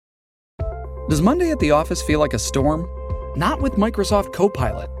Does Monday at the office feel like a storm? Not with Microsoft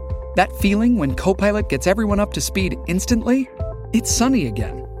Copilot. That feeling when Copilot gets everyone up to speed instantly? It's sunny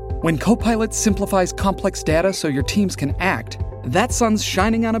again. When Copilot simplifies complex data so your teams can act, that sun's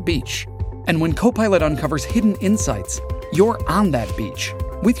shining on a beach. And when Copilot uncovers hidden insights, you're on that beach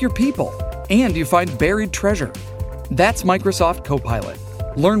with your people, and you find buried treasure. That's Microsoft Copilot.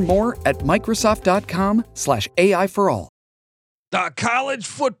 Learn more at Microsoft.com/AI for all. The College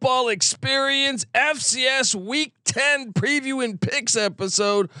Football Experience FCS Week 10 preview and picks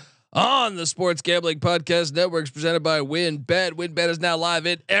episode on the Sports Gambling Podcast Network is presented by WynnBET. WynnBET is now live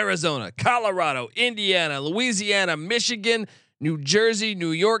in Arizona, Colorado, Indiana, Louisiana, Michigan, New Jersey,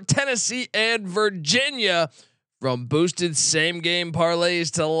 New York, Tennessee, and Virginia. From boosted same game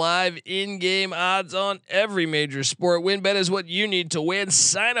parlays to live in-game odds on every major sport, WynnBET is what you need to win.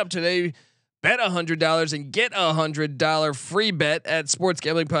 Sign up today. Bet $100 and get $100 free bet at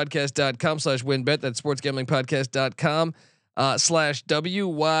sportsgamblingpodcast.com/WynnBET. That's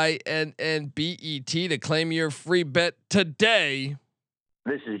sportsgamblingpodcast.com/WYNNBET to claim your free bet today.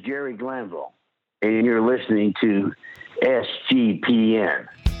 This is Jerry Glanville, and you're listening to SGPN.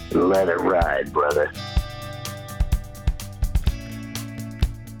 Let it ride, brother.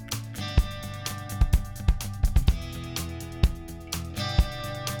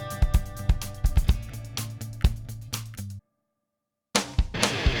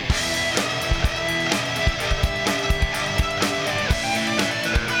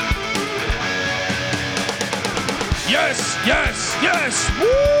 Yes. Woo!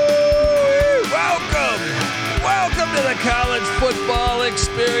 Welcome to the College Football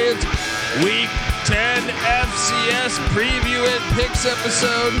Experience Week 10 FCS preview and picks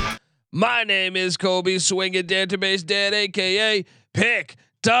episode. My name is Kobe Swinging Database Dad, aka Pick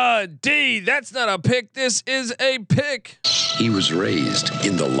Dundee. That's not a pick. This is a pick. He was raised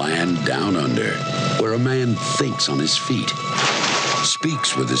in the land down under, where a man thinks on his feet,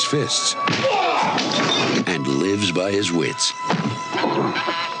 speaks with his fists, and lives by his wits.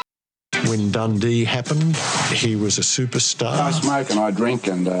 When Dundee happened, he was a superstar. I smoke and I drink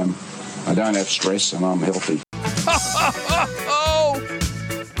and I don't have stress and I'm healthy.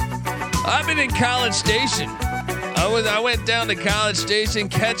 I've been in College Station. I went down to College Station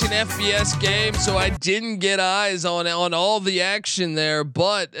catching FBS games, so I didn't get eyes on all the action there.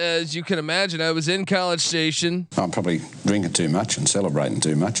 But as you can imagine, I was in College Station. I'm probably drinking too much and celebrating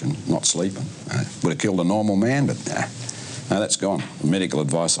too much and not sleeping. Would have killed a normal man, but no, that's gone. The medical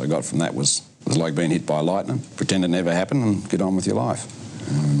advice I got from that was like being hit by lightning. Pretend it never happened and get on with your life.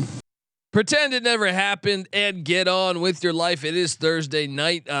 Pretend it never happened and get on with your life. It is Thursday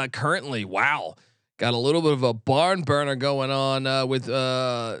night currently. Wow. Got a little bit of a barn burner going on with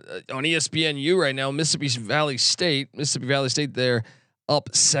on ESPNU right now. Mississippi Valley State, they're up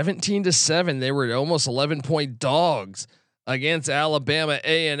 17-7. They were almost 11-point dogs against Alabama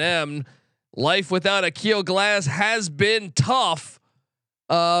A&M. Life without Akil Glass has been tough.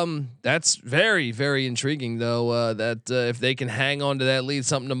 That's very, very intriguing though. That if they can hang on to that lead,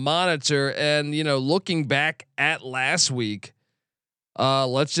 something to monitor. And looking back at last week.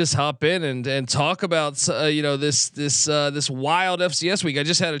 Let's just hop in and talk about this wild FCS week. I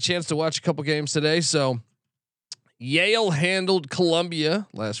just had a chance to watch a couple games today. So Yale handled Columbia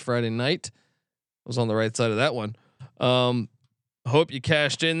last Friday night. I was on the right side of that one. Hope you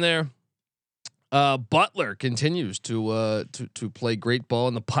cashed in there. Butler continues to play great ball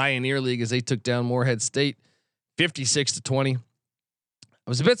in the Pioneer League as they took down Morehead State 56-20. I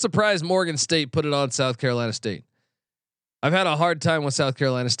was a bit surprised Morgan State put it on South Carolina State. I've had a hard time with South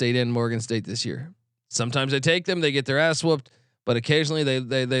Carolina State and Morgan State this year. Sometimes I take them, they get their ass whooped, but occasionally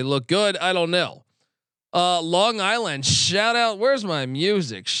they look good. I don't know. Long Island, shout out. Where's my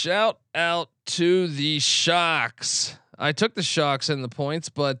music? Shout out to the Sharks. I took the Sharks in the points,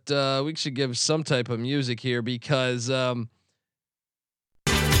 but we should give some type of music here because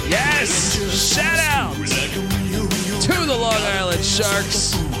yes, shout out to the Long Island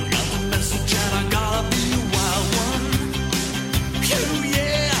Sharks.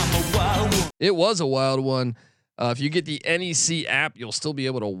 It was a wild one. If you get the NEC app, you'll still be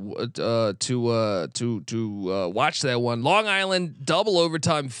able to watch that one. Long Island double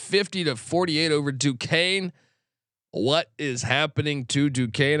overtime, 50-48 over Duquesne. What is happening to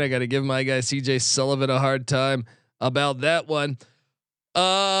Duquesne? I got to give my guy CJ Sullivan a hard time about that one.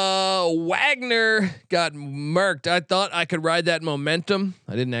 Wagner got murked. I thought I could ride that momentum.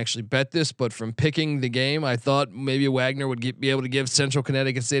 I didn't actually bet this, but from picking the game, I thought maybe Wagner would be able to give Central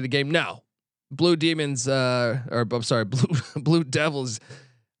Connecticut State a game. No, Blue Devils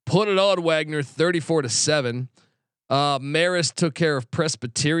put it on Wagner 34-7. Marist took care of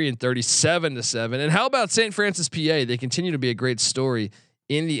Presbyterian 37-7. And how about St. Francis, PA? They continue to be a great story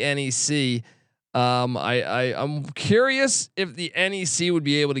in the NEC. I'm curious if the NEC would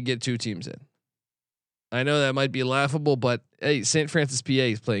be able to get 2 teams in. I know that might be laughable, but hey, St. Francis, PA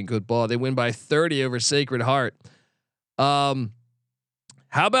is playing good ball. They win by 30 over Sacred Heart. How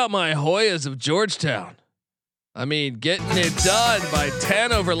about my Hoyas of Georgetown? I mean, getting it done by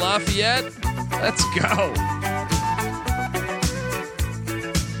 10 over Lafayette. Let's go.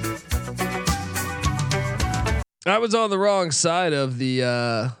 I was on the wrong side of the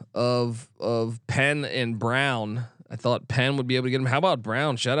of Penn and Brown. I thought Penn would be able to get him. How about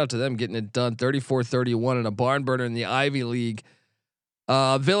Brown? Shout out to them getting it done. 34-31 in a barn burner in the Ivy League.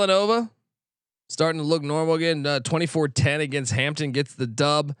 Villanova starting to look normal again. 24-10 against Hampton gets the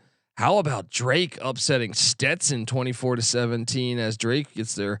dub. How about Drake upsetting Stetson 24-17 as Drake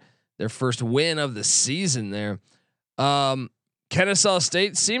gets their first win of the season there. Kennesaw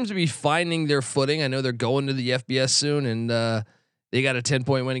State seems to be finding their footing. I know they're going to the FBS soon, and they got a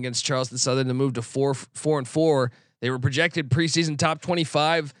 10-point win against Charleston Southern to move to 4-4. They were projected preseason top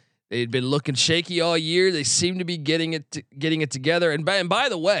 25. They had been looking shaky all year. They seem to be getting it together. And by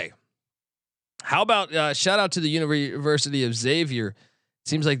the way, how about shout out to the University of Xavier?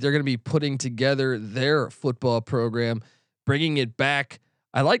 Seems like they're going to be putting together their football program, bringing it back.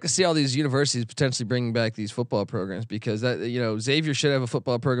 I like to see all these universities potentially bringing back these football programs because that Xavier should have a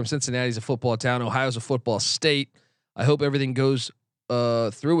football program. Cincinnati's a football town. Ohio's a football state. I hope everything goes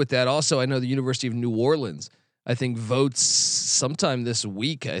through with that. Also, I know the University of New Orleans, I think, votes sometime this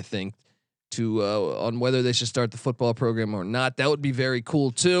week, I think, to on whether they should start the football program or not. That would be very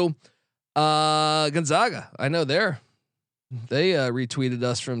cool too. Gonzaga, I know they retweeted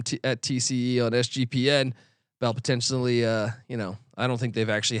us from at TCE on SGPN about potentially, I don't think they've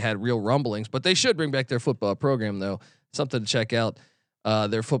actually had real rumblings, but they should bring back their football program though. Something to check out.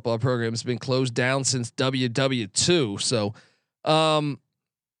 Their football program has been closed down since WW2. So,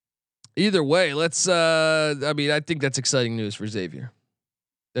 either way, let's. I think that's exciting news for Xavier.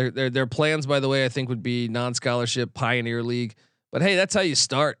 Their plans, by the way, I think would be non-scholarship Pioneer League. But hey, that's how you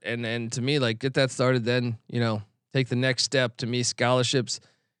start. And to me, like, get that started, then take the next step. To me, scholarships,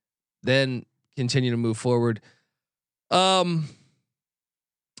 then continue to move forward. Where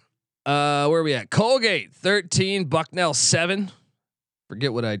are we at? Colgate 13, Bucknell 7.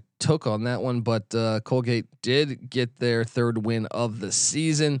 Forget what I took on that one, but Colgate did get their 3rd win of the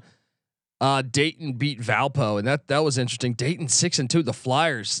season. Dayton beat Valpo, and that was interesting. Dayton 6-2. The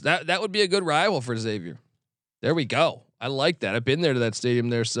Flyers, that would be a good rival for Xavier. There we go. I like that. I've been there to that stadium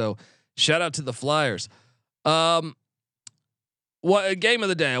there, so shout out to the Flyers. What game of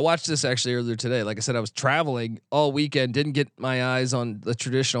the day? I watched this actually earlier today. Like I said, I was traveling all weekend, didn't get my eyes on the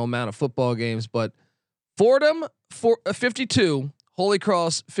traditional amount of football games, but Fordham 52, Holy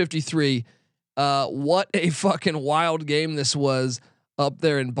Cross 53. What a fucking wild game this was up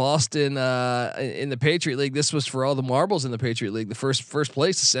there in Boston in the Patriot League. This was for all the marbles in the Patriot League, the first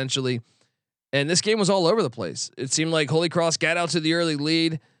place essentially. And this game was all over the place. It seemed like Holy Cross got out to the early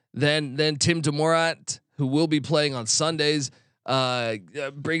lead. Then Tim DeMorat, who will be playing on Sundays,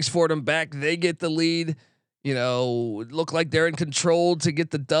 brings Fordham back. They get the lead. Look like they're in control to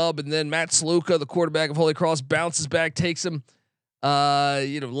get the dub. And then Matt Sluka, the quarterback of Holy Cross, bounces back, takes him.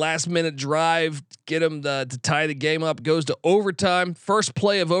 Last minute drive, get him to tie the game up. Goes to overtime. First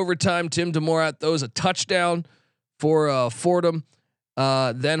play of overtime, Tim DeMorat throws a touchdown for Fordham.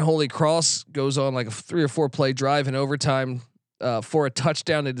 Then Holy Cross goes on like a 3 or 4 play drive in overtime for a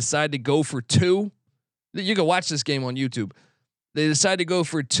touchdown. They decide to go for 2. You can watch this game on YouTube. They decide to go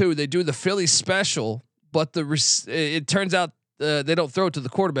for 2. They do the Philly special, but it turns out they don't throw it to the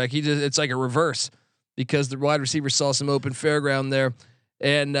quarterback. It's like a reverse because the wide receiver saw some open fairground there.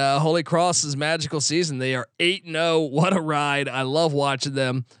 And Holy Cross's magical season, they are 8-0. What a ride! I love watching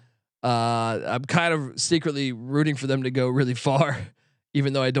them. I'm kind of secretly rooting for them to go really far,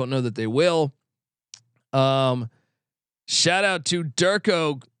 even though I don't know that they will. Shout out to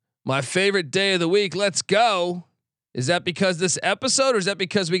Durko, my favorite day of the week. Let's go. Is that because this episode, or is that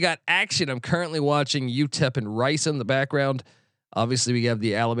because we got action? I'm currently watching UTEP and Rice in the background. Obviously, we have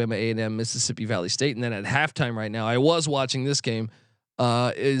the Alabama A&M, Mississippi Valley State, and then at halftime right now, I was watching this game.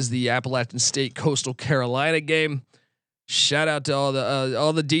 Is the Appalachian State Coastal Carolina game? Shout out to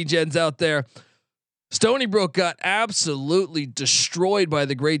all the D-gens out there. Stony Brook got absolutely destroyed by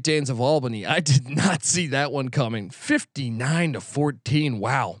the Great Danes of Albany. I did not see that one coming. 59-14.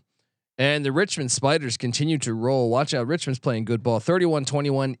 Wow. And the Richmond Spiders continue to roll. Watch out, Richmond's playing good ball.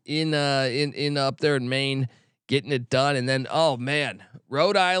 31-21 in up there in Maine, getting it done. And then, oh man,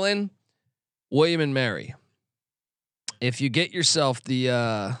 Rhode Island, William and Mary. if you get yourself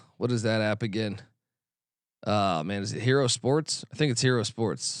the what is that app again? Man, is it Hero Sports? I think it's Hero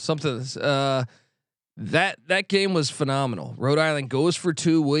Sports. Something. That game was phenomenal. Rhode Island goes for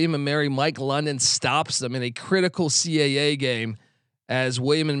 2. William and Mary, Mike London stops them in a critical CAA game as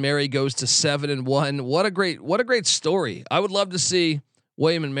William and Mary goes to 7-1. What a great story. I would love to see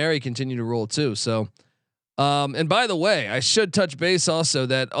William and Mary continue to roll too. So, and by the way, I should touch base also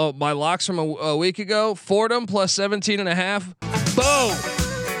that my locks from a week ago, Fordham plus 17.5. Boom!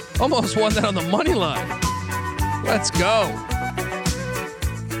 Almost won that on the money line. Let's go.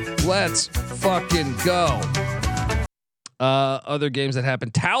 Let's fucking go. Other games that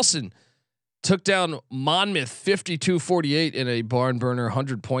happened. Towson took down Monmouth 52-48 in a barn burner,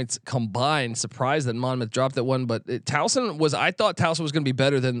 100 points combined. Surprised that Monmouth dropped that one, but I thought Towson was going to be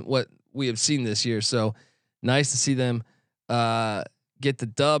better than what we have seen this year. So nice to see them get the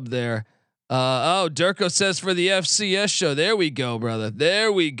dub there. Durko says for the FCS show. There we go, brother.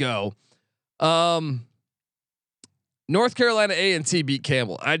 There we go. North Carolina A&T beat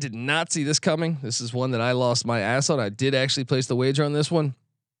Campbell. I did not see this coming. This is one that I lost my ass on. I did actually place the wager on this one.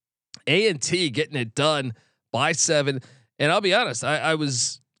 A&T getting it done by 7. And I'll be honest, I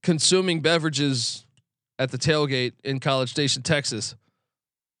was consuming beverages at the tailgate in College Station, Texas.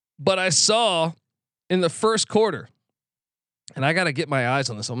 But I saw in the first quarter, and I got to get my eyes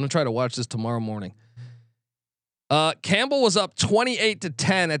on this. I'm going to try to watch this tomorrow morning. Campbell was up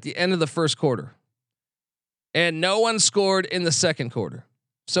 28-10 at the end of the first quarter. And no one scored in the second quarter.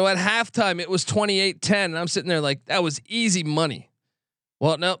 So at halftime, it was 28-10. And I'm sitting there like, that was easy money.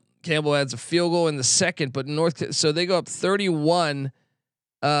 Well, nope. Campbell adds a field goal in the second, but so they go up 31.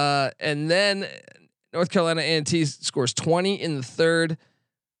 And then North Carolina A&T scores 20 in the third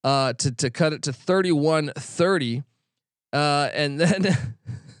to cut it to 31-30. And then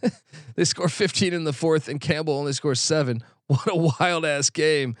they score 15 in the fourth, and Campbell only scores 7. What a wild ass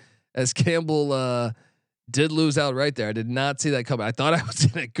game as Campbell did lose out right there. I did not see that coming. I thought I was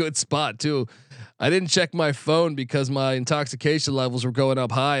in a good spot too. I didn't check my phone because my intoxication levels were going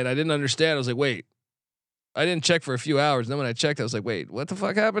up high, and I didn't understand. I was like, wait, I didn't check for a few hours. And then when I checked, I was like, wait, what the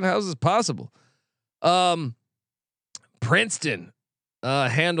fuck happened? How is this possible? Princeton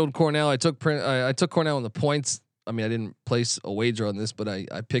handled Cornell. I took Cornell on the points. I mean, I didn't place a wager on this, but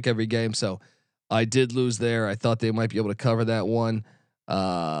I pick every game. So I did lose there. I thought they might be able to cover that one.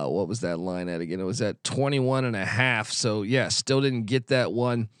 What was that line at again? It was at 21.5. So yeah, still didn't get that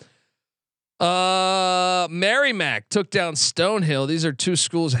one. Merrimack took down Stonehill. These are two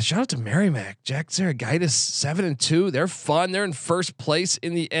schools. Shout out to Merrimack. Jack Zaragitis 7-2. They're fun. They're in first place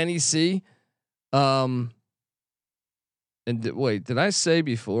in the NEC. And wait, did I say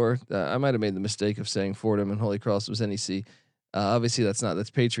before? I might have made the mistake of saying Fordham and Holy Cross was NEC. Obviously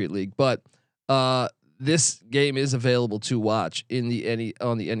that's Patriot League, but this game is available to watch in the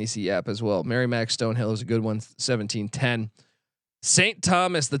on the NEC app as well. Merrimack Stonehill is a good one. 17-10. St.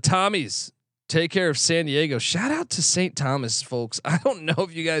 Thomas, the Tommies take care of San Diego. Shout out to St. Thomas, folks. I don't know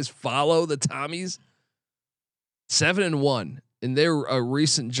if you guys follow the Tommies. 7-1, and they're a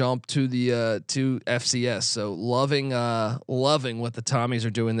recent jump to the to FCS. So loving what the Tommies are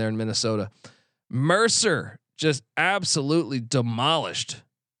doing there in Minnesota. Mercer just absolutely demolished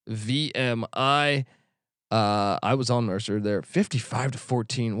VMI. I was on Mercer there,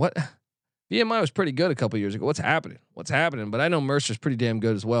 55-14. What? VMI was pretty good a couple years ago. What's happening? But I know Mercer's pretty damn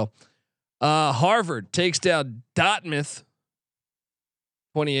good as well. Harvard takes down Dartmouth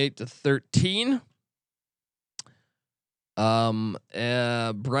 28-13.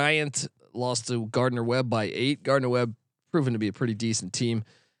 Bryant lost to Gardner Webb by 8. Gardner Webb proven to be a pretty decent team.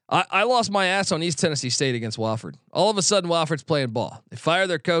 I lost my ass on East Tennessee State against Wofford. All of a sudden, Wofford's playing ball. They fire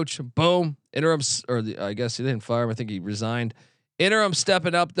their coach. Boom. Interims, I guess he didn't fire him. I think he resigned. Interim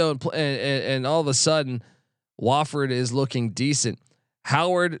stepping up though, and all of a sudden, Wofford is looking decent.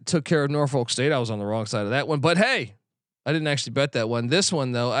 Howard took care of Norfolk State. I was on the wrong side of that one, but hey, I didn't actually bet that one. This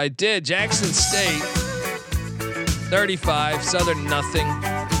one though, I did. Jackson State, 35. Southern nothing.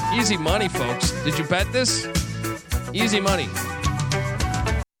 Easy money, folks. Did you bet this? Easy money.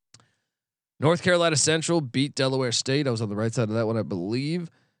 North Carolina Central beat Delaware State. I was on the right side of that one, I believe.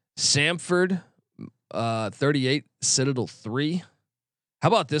 Samford, 38. Citadel 3. How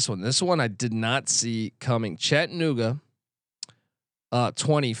about this one? This one I did not see coming. Chattanooga,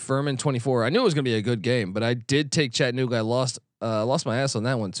 20. Furman 24. I knew it was going to be a good game, but I did take Chattanooga. I lost my ass on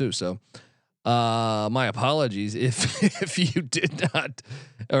that one too. So, my apologies if you did not,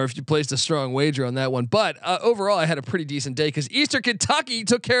 or if you placed a strong wager on that one. But overall, I had a pretty decent day because Eastern Kentucky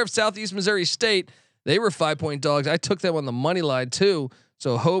took care of Southeast Missouri State. They were 5-point dogs. I took them on the money line too.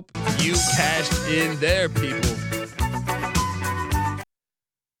 So hope you cashed in there, people.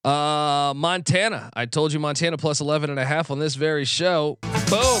 Montana. I told you Montana plus 11.5 on this very show.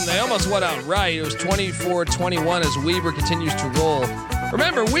 Boom. They almost went out right. It was 24-21 as Weber continues to roll.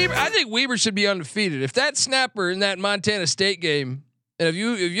 Remember, I think Weber should be undefeated. If that snapper in that Montana State game, and if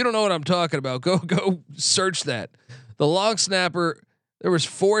you don't know what I'm talking about, go search that. The long snapper, there was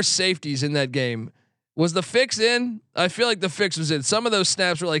 4 safeties in that game. Was the fix in? I feel like the fix was in. Some of those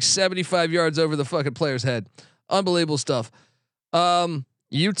snaps were like 75 yards over the fucking player's head. Unbelievable stuff.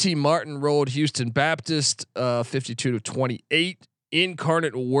 UT Martin rolled Houston Baptist 52-28.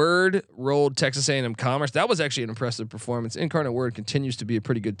 Incarnate Word rolled Texas A&M Commerce. That was actually an impressive performance. Incarnate Word continues to be a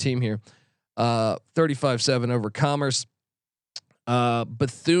pretty good team here. 35-7 over Commerce.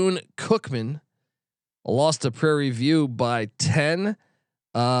 Bethune Cookman lost to Prairie View by 10.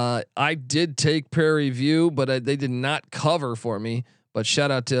 I did take Prairie View, but they did not cover for me. But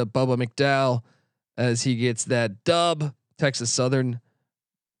shout out to Bubba McDowell as he gets that dub. Texas Southern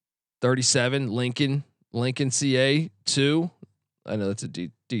 37, Lincoln CA 2. I know that's a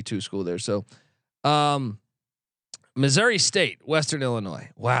D2 school there. So, Missouri State, Western Illinois.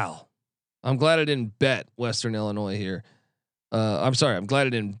 Wow. I'm glad I didn't bet Western Illinois here. I'm sorry. I'm glad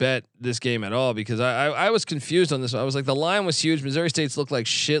I didn't bet this game at all because I was confused on this one. I was like, the line was huge. Missouri State's looked like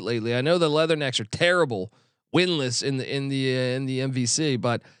shit lately. I know the Leathernecks are terrible, winless in the MVC,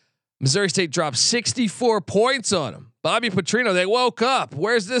 but Missouri State dropped 64 points on them. Bobby Petrino, they woke up.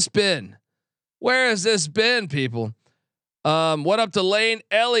 Where's this been? Where has this been, people? What up to Lane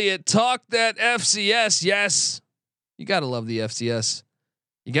Elliott? Talk that FCS. Yes, you gotta love the FCS.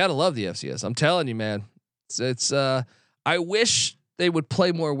 You gotta love the FCS. I'm telling you, man. It's I wish they would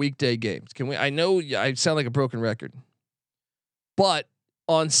play more weekday games. Can we? I know I sound like a broken record, but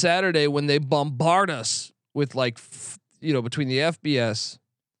on Saturday when they bombard us with between the FBS,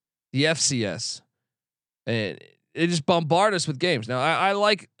 the FCS, and they just bombard us with games. Now I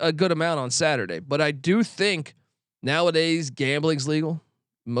like a good amount on Saturday, but I do think nowadays gambling's legal,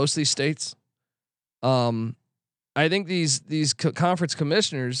 most of these states. I think these conference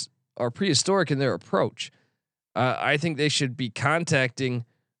commissioners are prehistoric in their approach. I think they should be contacting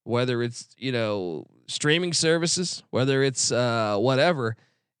whether it's streaming services, whether it's whatever,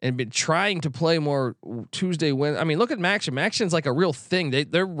 and been trying to play more Tuesday. I mean, look at Maction. Maction's like a real thing.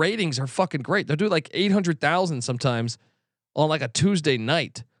 Their ratings are fucking great. They'll do like 800,000 sometimes on like a Tuesday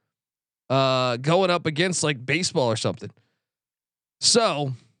night, going up against like baseball or something.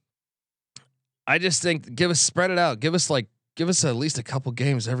 So I just think spread it out. Give us at least a couple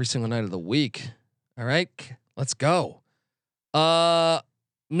games every single night of the week. All right, let's go.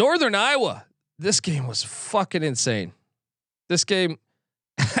 Northern Iowa. This game was fucking insane. This game.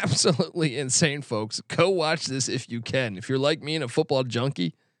 Absolutely insane, folks. Go watch this if you can. If you're like me and a football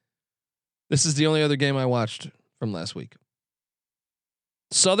junkie, this is the only other game I watched from last week.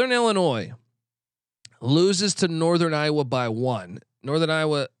 Southern Illinois loses to Northern Iowa by 1. Northern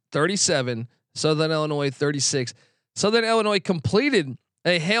Iowa 37, Southern Illinois 36. Southern Illinois completed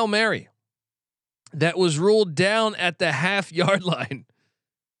a Hail Mary that was ruled down at the half-yard line.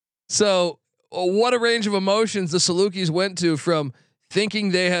 So, what a range of emotions the Salukis went to from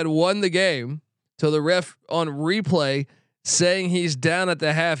thinking they had won the game to the ref on replay saying he's down at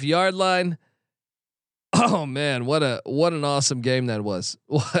the half-yard line. Oh man, what an awesome game that was.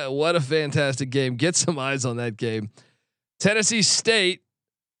 What a fantastic game. Get some eyes on that game. Tennessee State.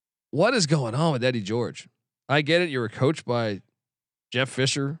 What is going on with Eddie George? I get it. You were coached by Jeff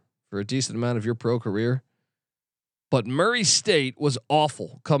Fisher for a decent amount of your pro career, but Murray State was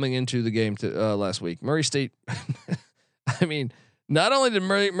awful coming into the game last week. Murray State. I mean, not only did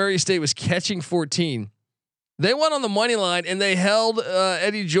Murray State was catching 14, they won on the money line and they held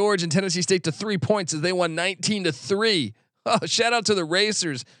Eddie George and Tennessee State to 3 points as they won 19-3. Oh, shout out to the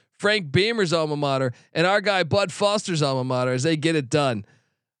Racers, Frank Beamer's alma mater, and our guy Bud Foster's alma mater as they get it done.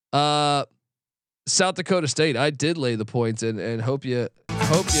 South Dakota State, I did lay the points and hope you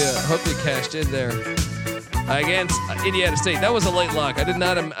cashed in there against Indiana State. That was a late lock. I did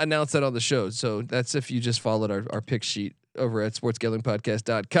not announce that on the show, so that's if you just followed our pick sheet over at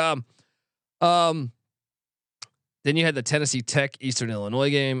sportsgamblingpodcast.com. Then you had the Tennessee Tech Eastern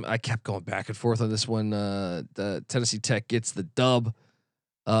Illinois game. I kept going back and forth on this one. The Tennessee Tech gets the dub.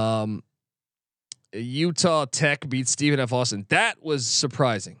 Utah Tech beats Stephen F. Austin. That was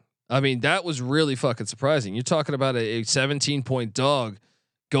surprising. I mean, that was really fucking surprising. You're talking about a 17-point dog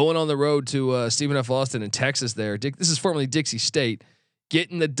going on the road to Stephen F. Austin in Texas there. This is formerly Dixie State,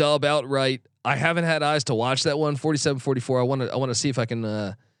 getting the dub outright. I haven't had eyes to watch that one. 47-44. I want to see if I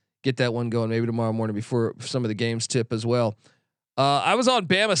can get that one going maybe tomorrow morning before some of the games tip as well. I was on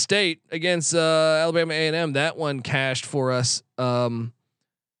Bama State against Alabama A&M. That one cashed for us.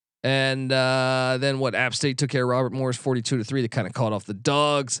 And then what? App State took care of Robert Morris 42-3. They kind of caught off the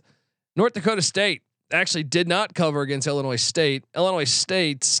dogs. North Dakota State actually did not cover against Illinois State. Illinois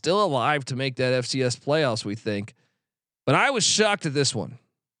State still alive to make that FCS playoffs, we think. But I was shocked at this one.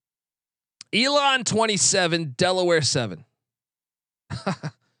 Elon 27, Delaware 7.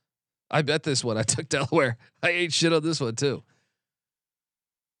 I bet this one. I took Delaware. I ate shit on this one too.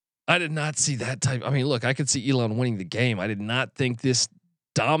 I did not see that type. I mean, look, I could see Elon winning the game. I did not think this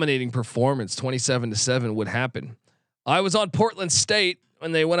dominating performance, 27-7, would happen. I was on Portland State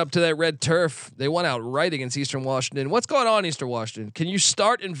when they went up to that red turf. They won outright against Eastern Washington. What's going on, Eastern Washington? Can you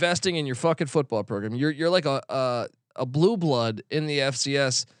start investing in your fucking football program? You're like a blue blood in the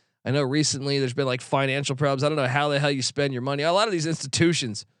FCS. I know recently there's been like financial problems. I don't know how the hell you spend your money. A lot of these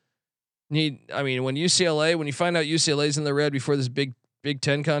institutions need. I mean, when you find out UCLA's in the red before this Big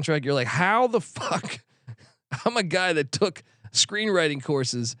Ten contract, you're like, how the fuck? I'm a guy that took screenwriting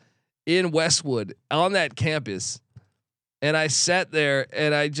courses in Westwood on that campus. And I sat there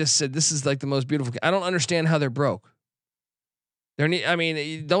and I just said, this is like the most beautiful. I don't understand how they're broke.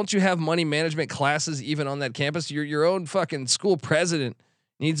 Don't you have money management classes even on that campus? Your own fucking school president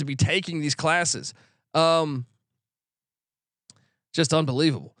needs to be taking these classes. Just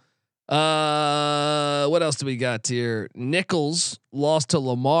unbelievable. What else do we got here? Nichols lost to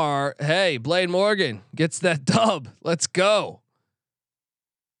Lamar. Hey, Blaine Morgan gets that dub. Let's go.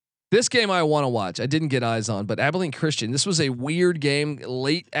 This game I want to watch. I didn't get eyes on, but Abilene Christian. This was a weird game,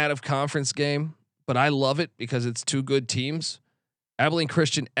 late out of conference game, but I love it because it's two good teams. Abilene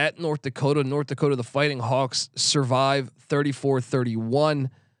Christian at North Dakota. North Dakota, the Fighting Hawks survive 34-31.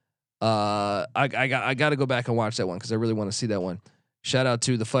 I got to go back and watch that one because I really want to see that one. Shout out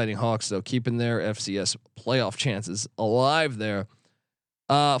to the Fighting Hawks though, keeping their FCS playoff chances alive there.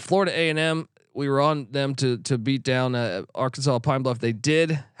 Florida A&M. We were on them to beat down Arkansas Pine Bluff. They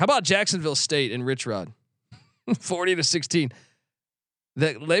did. How about Jacksonville State and Rich Rod? 40-16.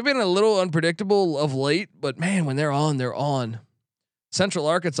 They've been a little unpredictable of late, but man, when they're on, they're on. Central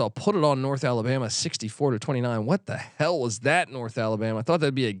Arkansas put it on North Alabama 64-29. What the hell was that, North Alabama? I thought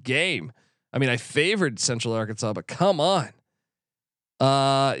that'd be a game. I mean, I favored Central Arkansas, but come on.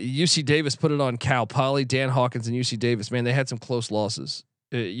 UC Davis put it on Cal Poly. Dan Hawkins and UC Davis, man, they had some close losses.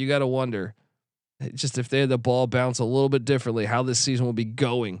 You got to wonder, just if they had the ball bounce a little bit differently, how this season will be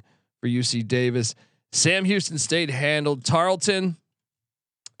going for UC Davis. Sam Houston State handled Tarleton.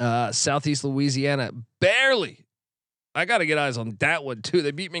 Southeast Louisiana barely. I got to get eyes on that one too.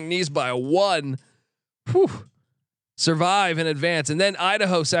 They beat McNeese by 1. Whew. Survive in advance. And then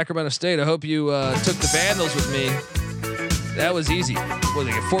Idaho, Sacramento State. I hope you took the Vandals with me. That was easy. What,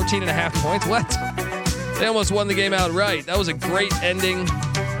 they get 14.5 points? What? They almost won the game outright. That was a great ending.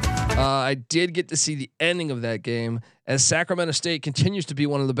 I did get to see the ending of that game as Sacramento State continues to be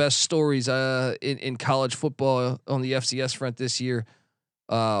one of the best stories in college football on the FCS front this year.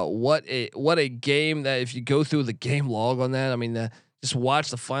 What a game that if you go through the game log on that, I mean, just watch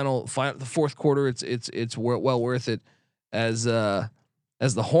the the fourth quarter. It's well worth it as the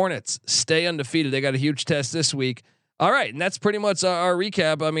Hornets stay undefeated. They got a huge test this week. All right, and that's pretty much our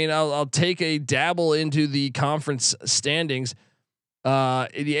recap. I mean, I'll take a dabble into the conference standings.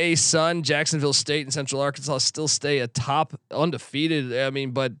 The A-Sun, Jacksonville State, and Central Arkansas still stay atop, undefeated. I mean,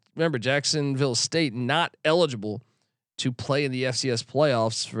 but remember, Jacksonville State not eligible to play in the FCS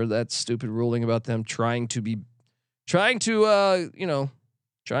playoffs for that stupid ruling about them trying to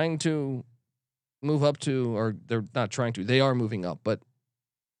move up to, or they're not trying to, they are moving up, but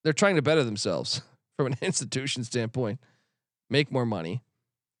they're trying to better themselves from an institution standpoint, make more money.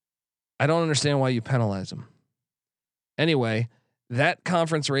 I don't understand why you penalize them. Anyway, that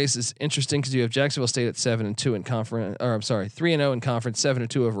conference race is interesting because you have Jacksonville State at 7-2 in conference, or I'm sorry, 3-0 in conference,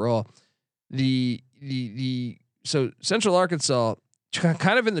 7-2 overall. So Central Arkansas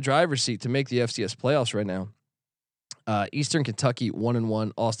kind of in the driver's seat to make the FCS playoffs right now. Eastern Kentucky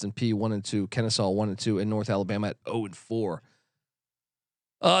 1-1, Austin Peay 1-2, Kennesaw 1-2, and North Alabama at 0-4.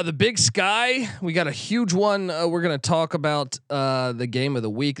 The Big Sky, we got a huge one. We're going to talk about the game of the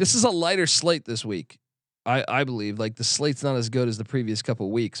week. This is a lighter slate this week. I believe like the slate's not as good as the previous couple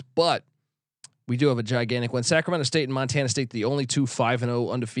of weeks, but we do have a gigantic one. Sacramento State and Montana State, the only two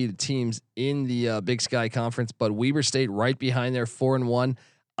 5-0 undefeated teams in the Big Sky Conference, but Weber State right behind there, 4-1.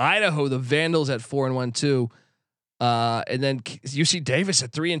 Idaho, the Vandals at 4-1 too. And then UC Davis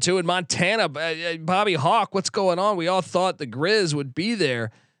at 3-2, and Montana, Bobby Hawk. What's going on? We all thought the Grizz would be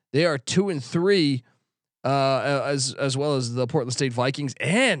there. They are 2-3, as well as the Portland State Vikings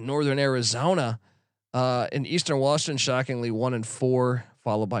and Northern Arizona. In Eastern Washington, shockingly 1-4,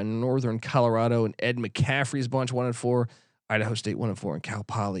 followed by Northern Colorado and Ed McCaffrey's bunch 1-4. Idaho State 1-4, and Cal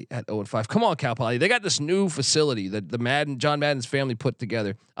Poly at 0-5. Come on, Cal Poly. They got this new facility that John Madden's family put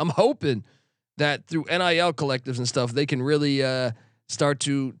together. I'm hoping that through NIL collectives and stuff, they can really start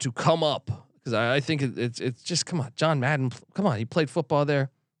to come up, because I think it's just, come on, John Madden, come on, he played football there.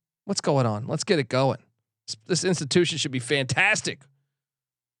 What's going on? Let's get it going. This institution should be fantastic.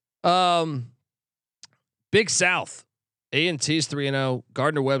 Big South. A&T's 3-0.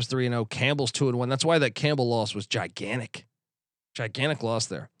 Gardner-Webb's 3-0. Campbell's 2-1. That's why that Campbell loss was gigantic. Gigantic loss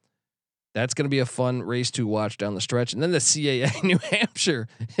there. That's going to be a fun race to watch down the stretch. And then the CAA, New Hampshire.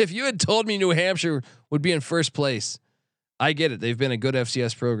 If you had told me New Hampshire would be in first place, I get it. They've been a good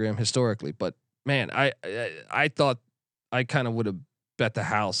FCS program historically, but man, I thought I kind of would have bet the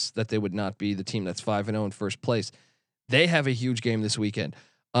house that they would not be the team that's 5-0 in first place. They have a huge game this weekend.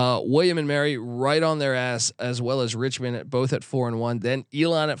 William and Mary right on their ass, as well as Richmond at both at 4-1. Then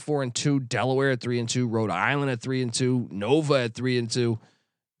Elon at 4-2, Delaware at 3-2, Rhode Island at 3-2, Nova at 3-2.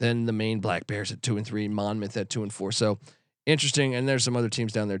 Then the Maine Black Bears at 2-3, Monmouth at 2-4. So interesting. And there's some other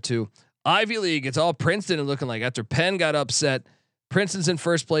teams down there too. Ivy League, it's all Princeton and looking like after Penn got upset. Princeton's in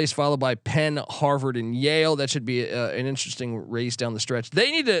first place, followed by Penn, Harvard, and Yale. That should be an interesting race down the stretch.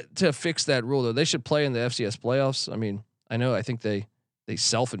 They need to fix that rule though. They should play in the FCS playoffs. I mean, I think they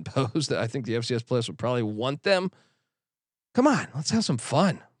self-imposed that. I think the FCS playoffs would probably want them. Come on, let's have some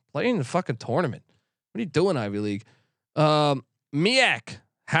fun. Play in the fucking tournament. What are you doing, Ivy League? MEAC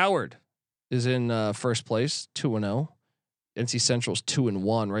Howard is in first place, 2-0. NC Central's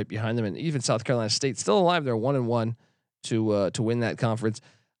 2-1 right behind them, and even South Carolina State still alive. They're 1-1 to win that conference.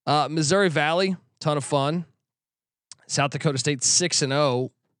 Missouri Valley, ton of fun. South Dakota State 6-0.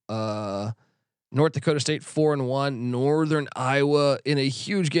 North Dakota State 4-1. Northern Iowa in a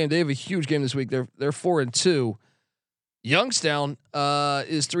huge game. They have a huge game this week. They're 4-2. Youngstown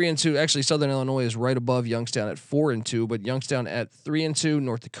is 3-2. Actually, Southern Illinois is right above Youngstown at 4-2, but Youngstown at 3-2.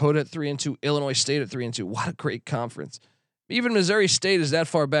 North Dakota at 3-2. Illinois State at 3-2. What a great conference! Even Missouri State is that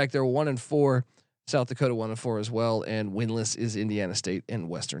far back. They're 1-4. South Dakota 1-4 as well, and winless is Indiana State and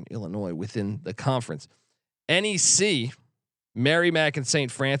Western Illinois within the conference. NEC, Merrimack and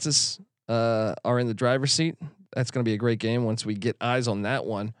St. Francis are in the driver's seat. That's going to be a great game once we get eyes on that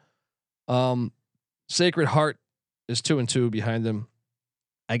one. Sacred Heart is 2-2 behind them.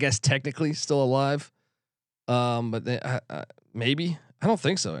 I guess technically still alive, but they, maybe. I don't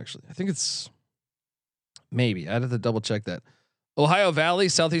think so. Actually, I think it's maybe. I'd have to double check that. Ohio Valley,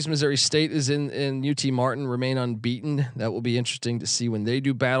 Southeast Missouri State is in UT Martin, remain unbeaten. That will be interesting to see when they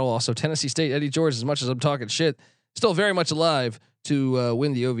do battle. Also, Tennessee State, Eddie George, as much as I'm talking shit, still very much alive to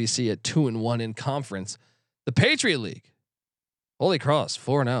win the OVC at 2-1 in conference. The Patriot League, Holy Cross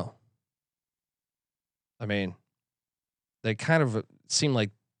 4-0. I mean, they kind of seem like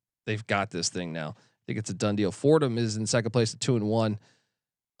they've got this thing now. I think it's a done deal. Fordham is in second place at 2-1.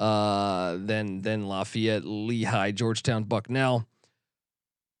 Then Lafayette, Lehigh, Georgetown, Bucknell.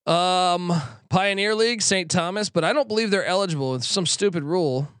 Pioneer League, St. Thomas, but I don't believe they're eligible. It's some stupid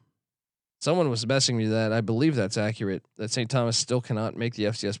rule. Someone was messing me that. I believe that's accurate. That St. Thomas still cannot make the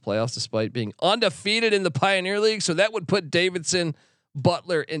FCS playoffs despite being undefeated in the Pioneer League. So that would put Davidson,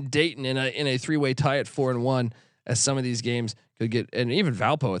 Butler, and Dayton in a 3-way tie at 4-1. As some of these games could get, and even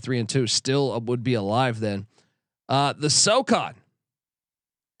Valpo at 3-2 still would be alive then. The SoCon.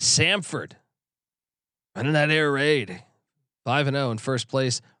 Samford running that air raid, 5-0 in first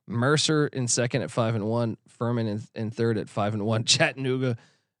place. Mercer in second at 5-1. Furman in third at 5-1. Chattanooga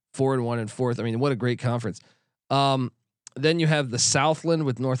 4-1 in fourth. I mean, what a great conference. Then you have the Southland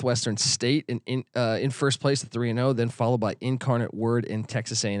with Northwestern State in first place at 3-0. Then followed by Incarnate Word and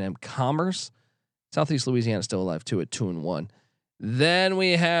Texas A&M Commerce. Southeast Louisiana still alive too at 2-1. Then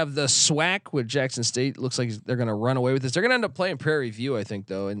we have the SWAC with Jackson State. Looks like they're going to run away with this. They're going to end up playing Prairie View, I think,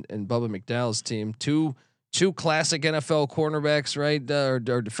 though, and Bubba McDowell's team. Two classic NFL cornerbacks, right,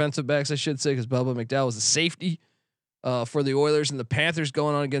 or defensive backs, I should say, because Bubba McDowell was the safety for the Oilers, and the Panthers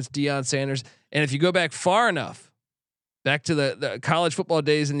going on against Deion Sanders. And if you go back far enough, back to the college football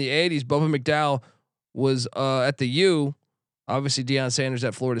days in the 80s, Bubba McDowell was at the U. Obviously, Deion Sanders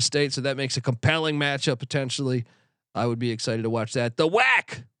at Florida State, so that makes a compelling matchup potentially. I would be excited to watch that. The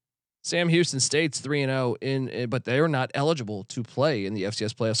WAC, Sam Houston State's 3-0 but they are not eligible to play in the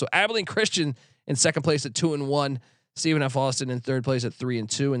FCS playoffs. So Abilene Christian in second place at 2-1, Stephen F. Austin in third place at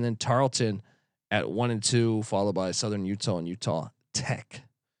 3-2, and then Tarleton at 1-2, followed by Southern Utah and Utah Tech.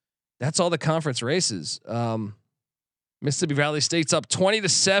 That's all the conference races. Mississippi Valley State's up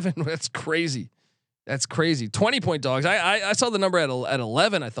 20-7. That's crazy. 20-point dogs. I saw the number at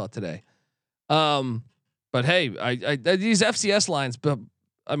 11. I thought today. But hey, I these FCS lines, but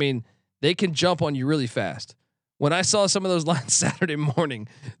I mean, they can jump on you really fast. when I saw some of those lines Saturday morning,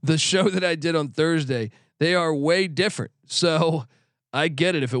 the show that I did on Thursday, they are way different. So I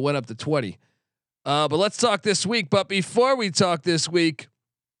get it if it went up to 20. But let's talk this week. But before we talk this week,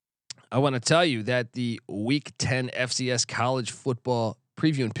 I want to tell you that the Week 10 FCS college football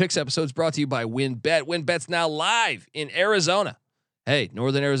preview and picks episode is brought to you by WynnBET. WynnBET's now live in Arizona. Hey,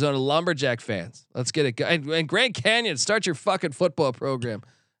 Northern Arizona Lumberjack fans, let's get it. And Grand Canyon, start your fucking football program.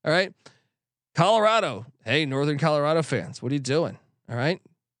 All right. Colorado. Hey, Northern Colorado fans, what are you doing? All right.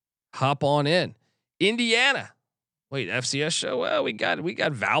 Hop on in. Indiana. Wait, FCS show? Well, we got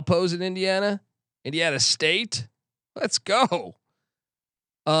Valpo's in Indiana. Indiana State. Let's go.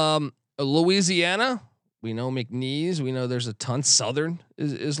 Louisiana. We know McNeese. We know there's a ton. Southern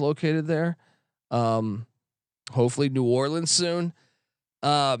is located there. Hopefully New Orleans soon.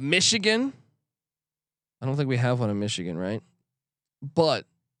 Michigan. I don't think we have one in Michigan, right? But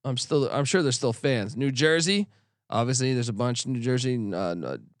I'm sure there's still fans. New Jersey. Obviously, there's a bunch. New Jersey,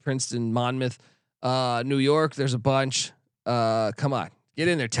 Princeton, Monmouth, New York. There's a bunch. Come on, get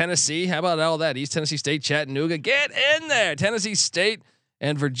in there. Tennessee. How about all that? East Tennessee State, Chattanooga. Get in there. Tennessee State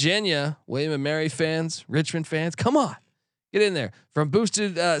and Virginia. William and Mary fans, Richmond fans. Come on, get in there. From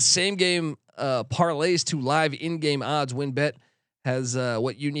boosted same game parlays to live in-game odds, WynnBET has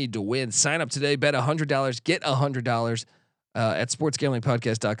what you need to win. Sign up today. Bet $100. Get $100 at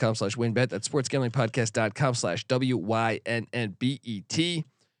sportsgamblingpodcast.com/WynnBET. That's sportsgamblingpodcast.com/WYNNBET.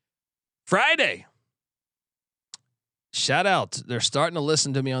 Friday. Shout out. They're starting to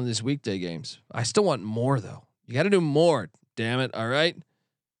listen to me on these weekday games. I still want more though. You got to do more. Damn it. All right.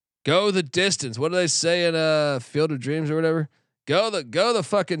 Go the distance. What do they say in Field of Dreams or whatever? Go the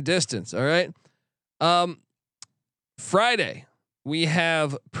fucking distance. All right. Friday. We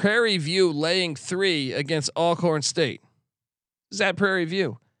have Prairie View laying 3 against Alcorn State. Is that Prairie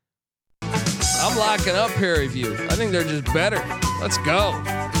View? I'm locking up Prairie View. I think they're just better. Let's go.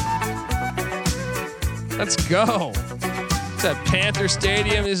 Let's go. It's at Panther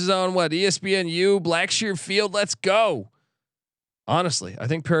Stadium. This is on what? ESPNU, Blackshear Field. Let's go. Honestly, I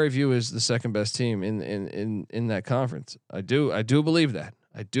think Prairie View is the second best team in that conference. I do believe that.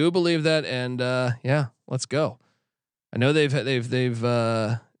 And yeah, let's go. I know they've had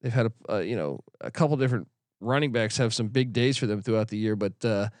a couple different running backs have some big days for them throughout the year,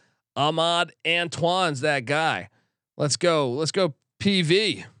 but Ahmad Antoine's that guy. Let's go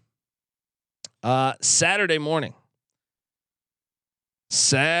PV. Saturday morning,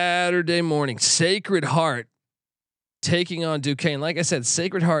 Sacred Heart taking on Duquesne. Like I said,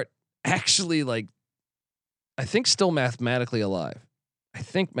 Sacred Heart actually, I think still mathematically alive. I'm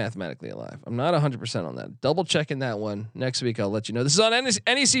not 100% on that. Double checking that one next week. I'll let you know. This is on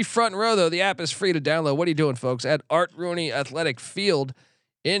NEC Front Row though. The app is free to download. What are you doing, folks? At Art Rooney Athletic Field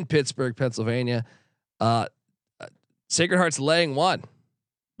in Pittsburgh, Pennsylvania. Sacred Heart's laying 1.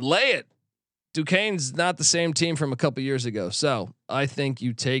 Lay it. Duquesne's not the same team from a couple years ago, so I think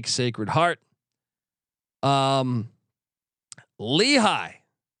you take Sacred Heart. Lehigh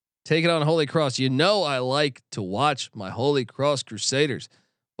taking on Holy Cross. You know I like to watch my Holy Cross Crusaders,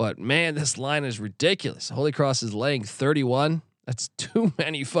 but man, this line is ridiculous. Holy Cross is laying 31. That's too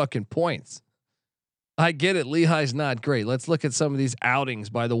many fucking points. I get it. Lehigh's not great. Let's look at some of these outings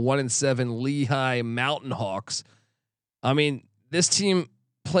by the 1-7 Lehigh Mountain Hawks. I mean, this team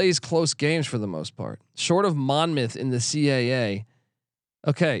plays close games for the most part. Short of Monmouth in the CAA.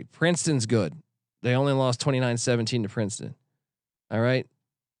 Okay, Princeton's good. They only lost 29-17 to Princeton. All right.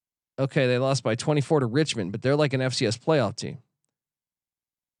 Okay, they lost by 24 to Richmond, but they're like an FCS playoff team.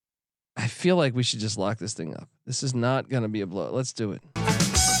 I feel like we should just lock this thing up. This is not going to be a blow. Let's do it.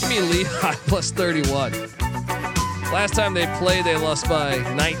 Give me Lehigh plus 31. Last time they played, they lost by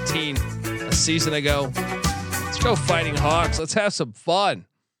 19 a season ago. Let's go Fighting Hawks. Let's have some fun.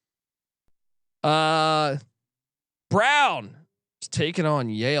 Brown is taking on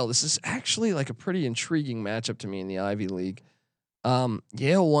Yale. This is actually like a pretty intriguing matchup to me in the Ivy League.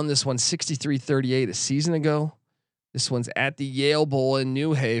 Yale won this one 63-38 a season ago. This one's at the Yale Bowl in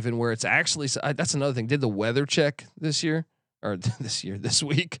New Haven, where it's actually, that's another thing. Did the weather check this week?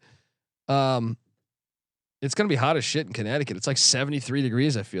 It's going to be hot as shit in Connecticut. It's like 73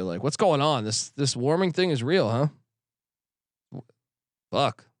 degrees. I feel like, what's going on? This warming thing is real, huh?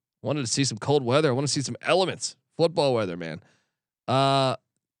 Fuck. Wanted to see some cold weather. I want to see some elements, football weather, man. But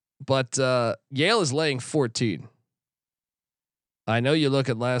Yale is laying 14. I know you look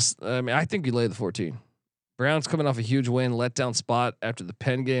at I think we lay the 14. Brown's coming off a huge win, letdown spot after the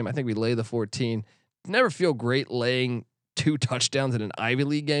Penn game. I think we lay the 14. Never feel great laying 2 touchdowns in an Ivy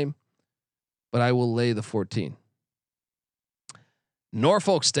League game, but I will lay the 14.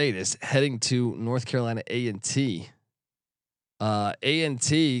 Norfolk State is heading to North Carolina A&T.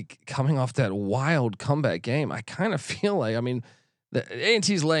 A&T coming off that wild comeback game. I kind of feel like, I mean, the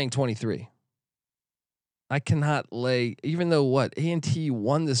A&T's laying 23. I cannot lay, even though what A&T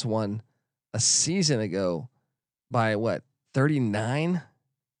won this one a season ago by 39.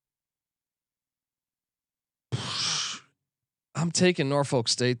 I'm taking Norfolk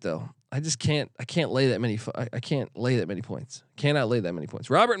State though. I can't lay that many. I can't lay that many points. Cannot lay that many points.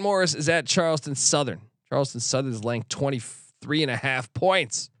 Robert Morris is at Charleston Southern. Charleston Southern is laying 23.5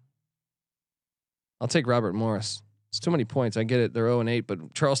 points. I'll take Robert Morris. It's too many points. I get it. They're 0-8,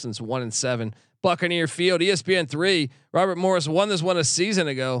 but Charleston's 1-7. Buccaneer Field, ESPN 3. Robert Morris won this one a season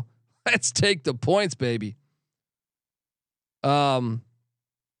ago. Let's take the points, baby. Then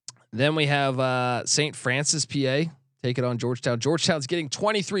we have St. Francis, PA. Take it on Georgetown. Georgetown's getting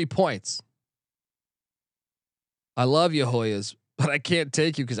 23 points. I love you, Hoyas, but I can't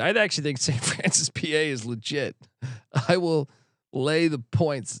take you because I actually think St. Francis, PA is legit. I will lay the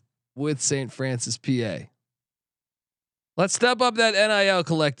points with St. Francis, PA. Let's step up that NIL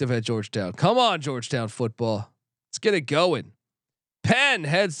collective at Georgetown. Come on, Georgetown football. Let's get it going. Penn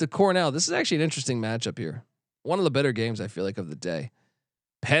heads to Cornell. This is actually an interesting matchup here. One of the better games I feel like of the day.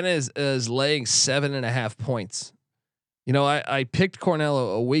 Penn is laying 7.5 points. You know, I picked Cornell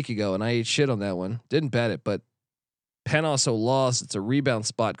a week ago and I ate shit on that one. Didn't bet it, but Penn also lost. It's a rebound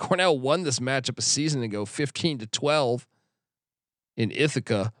spot. Cornell won this matchup a season ago, 15-12 in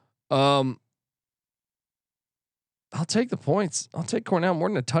Ithaca. I'll take the points. I'll take Cornell more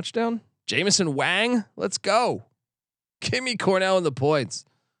than a touchdown. Jamison Wang, let's go. Give me Cornell and the points.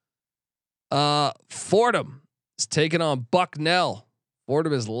 Fordham is taking on Bucknell.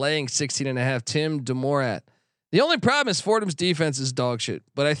 Fordham is laying 16.5. Tim DeMorat. The only problem is Fordham's defense is dog shit,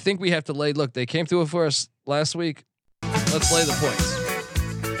 but I think we have to lay. Look, they came through it for us last week. Let's lay the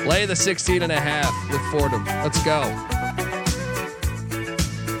points. Lay the 16.5 with Fordham. Let's go.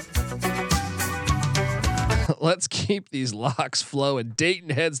 Let's keep these locks flowing. Dayton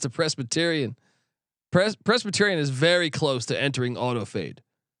heads to Presbyterian. Presbyterian is very close to entering auto fade.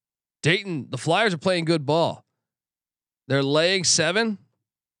 Dayton, the Flyers are playing good ball. They're laying 7.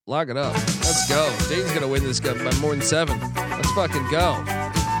 Lock it up. Let's go. Dayton's gonna win this game by more than 7. Let's fucking go.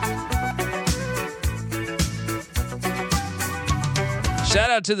 Shout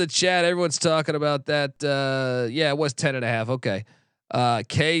out to the chat. Everyone's talking about that. Yeah, it was 10.5. Okay.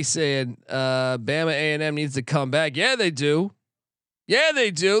 Kay saying Bama A&M needs to come back. Yeah, they do. Yeah, they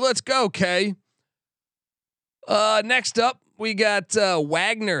do. Let's go, Kay. Next up, we got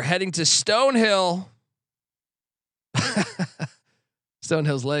Wagner heading to Stonehill.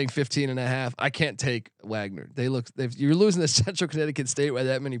 Stonehill's laying 15.5. I can't take Wagner. You're losing to Central Connecticut State by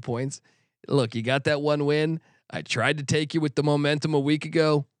that many points. Look, you got that one win. I tried to take you with the momentum a week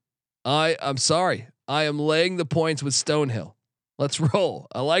ago. I'm sorry. I am laying the points with Stonehill. Let's roll.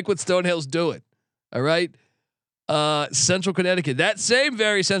 I like what Stonehill's doing. All right. Central Connecticut, that same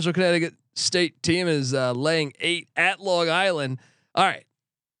very Central Connecticut State team is laying 8 at Long Island. All right.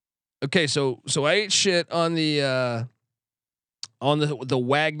 Okay. So I ate shit on the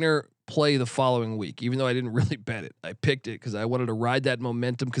Wagner play the following week, even though I didn't really bet it. I picked it because I wanted to ride that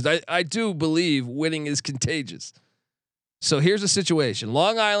momentum because I do believe winning is contagious. So here's the situation.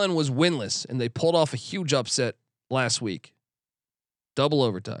 Long Island was winless and they pulled off a huge upset last week. Double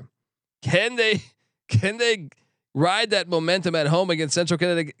overtime. Can they ride that momentum at home against Central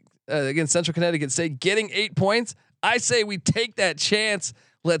Connecticut State, getting 8 points? I say we take that chance.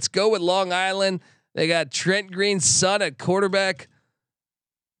 Let's go with Long Island. They got Trent Green's son at quarterback.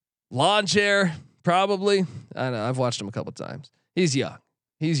 Lawn chair, probably. I don't know. I've watched him a couple times. He's young.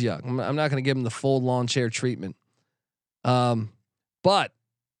 I'm not going to give him the full lawn chair treatment. But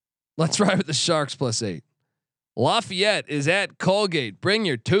let's ride with the Sharks +8. Lafayette is at Colgate. Bring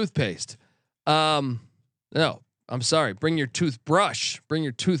your toothpaste. No, I'm sorry. Bring your toothbrush. Bring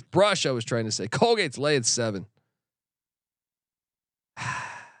your toothbrush. I was trying to say Colgate's laying 7.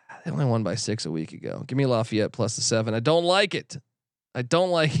 They only won by 6 a week ago. Give me Lafayette +7. I don't like it.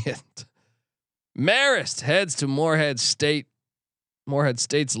 Marist heads to Morehead State. Morehead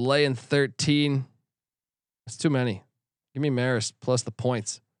State's laying 13. That's too many. Give me Marist plus the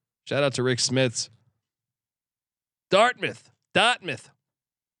points. Shout out to Rick Smiths. Dartmouth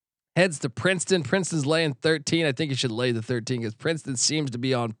heads to Princeton. Princeton's laying 13. I think you should lay the 13 because Princeton seems to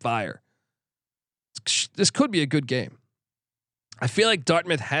be on fire. This could be a good game. I feel like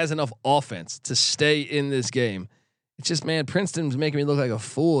Dartmouth has enough offense to stay in this game. It's just, man, Princeton's making me look like a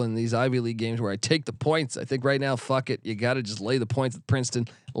fool in these Ivy League games where I take the points. I think right now, fuck it. You got to just lay the points at Princeton,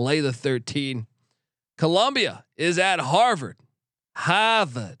 lay the 13. Columbia is at Harvard.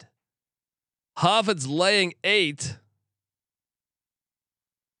 Harvard. Harvard's laying 8.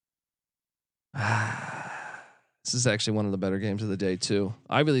 This is actually one of the better games of the day too.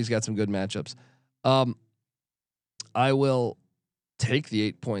 Ivy League's got some good matchups. I will take the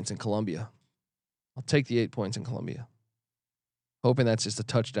 8 points in Columbia. I'll take the 8 points in Columbia. Hoping that's just a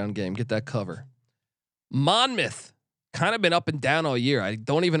touchdown game. Get that cover. Monmouth kind of been up and down all year. I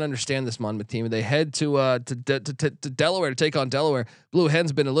don't even understand this Monmouth team. They head to Delaware to take on Delaware. Blue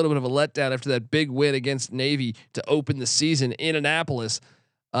Hen's been a little bit of a letdown after that big win against Navy to open the season in Annapolis.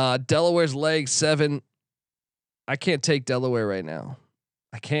 Delaware's leg 7. I can't take Delaware right now.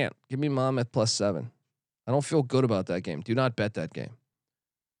 I can't. Give me Monmouth +7. I don't feel good about that game. Do not bet that game.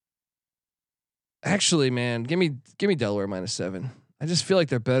 Actually, man, give me Delaware -7. I just feel like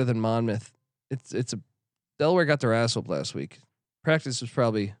they're better than Monmouth. It's a Delaware got their ass whooped last week. Practice was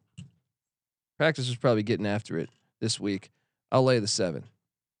probably getting after it this week. I'll lay the 7.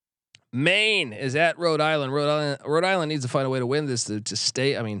 Maine is at Rhode Island. Rhode Island needs to find a way to win this to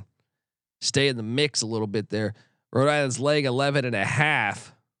stay. I mean, stay in the mix a little bit there. Rhode Island's laying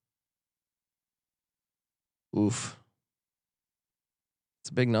 11.5. Oof. It's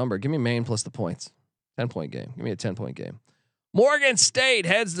a big number. Give me Maine plus the points. 10-point game. Give me a 10-point game. Morgan State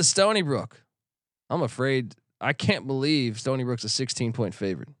heads to Stony Brook. I'm afraid. I can't believe Stony Brook's a 16-point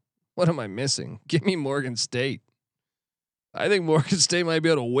favorite. What am I missing? Give me Morgan State. I think Morgan State might be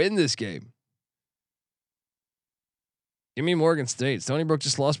able to win this game. Give me Morgan State. Stony Brook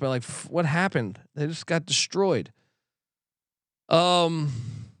just lost by like, what happened? They just got destroyed. William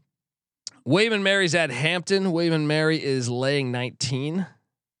 & Mary's at Hampton. William & Mary is laying 19.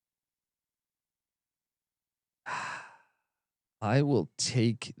 I will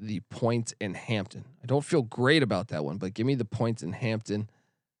take the points in Hampton. I don't feel great about that one, but give me the points in Hampton.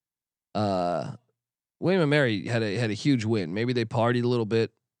 William & Mary had a huge win. Maybe they partied a little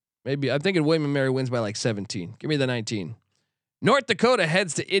bit. Maybe I'm thinking William & Mary wins by like 17. Give me the 19. North Dakota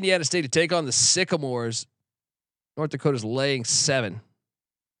heads to Indiana State to take on the Sycamores. North Dakota's laying 7.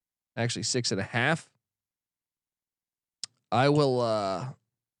 Actually 6.5. I will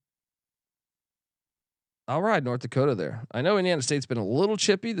I'll ride North Dakota there. I know Indiana State's been a little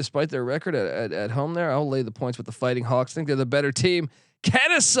chippy despite their record at home there. I'll lay the points with the Fighting Hawks. I think they're the better team.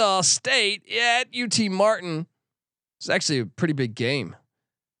 Kennesaw State at UT Martin. It's actually a pretty big game.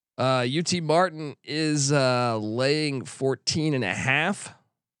 UT Martin is laying 14.5.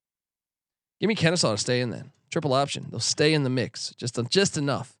 Give me Kennesaw to stay in then. Triple option. They'll stay in the mix. Just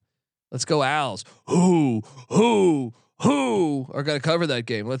enough. Let's go Owls. Who are going to cover that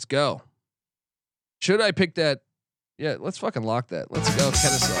game? Let's go. Should I pick that? Yeah, let's fucking lock that. Let's go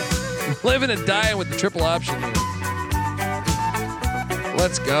Kennesaw. Living and dying with the triple option here.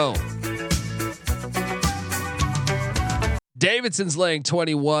 Let's go. Davidson's laying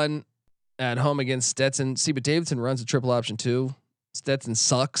 21 at home against Stetson. See, but Davidson runs a triple option too. Stetson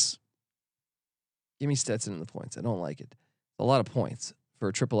sucks. Give me Stetson in the points. I don't like it. A lot of points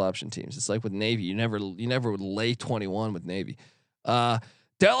for triple option teams. It's like with Navy. You never would lay 21 with Navy.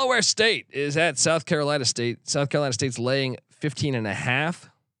 Delaware State is at South Carolina State. South Carolina State's laying 15.5.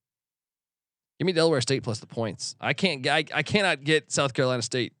 Give me Delaware State plus the points. I cannot get South Carolina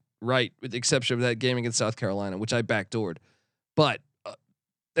State right with the exception of that game against South Carolina, which I backdoored. But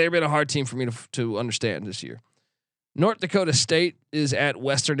they've been a hard team for me to understand this year. North Dakota State is at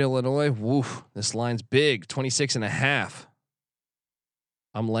Western Illinois. Woof, this line's big, 26.5.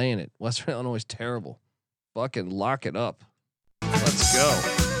 I'm laying it. Western Illinois is terrible. Fucking lock it up. Let's go.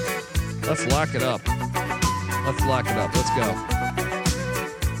 Let's lock it up. Let's lock it up. Let's go.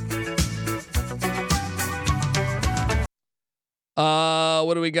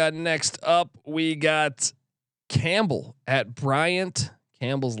 What do we got next up? We got Campbell at Bryant.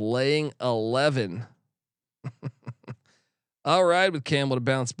 Campbell's laying 11. I'll ride with Campbell to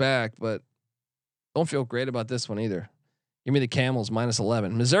bounce back, but don't feel great about this one either. Give me the Camels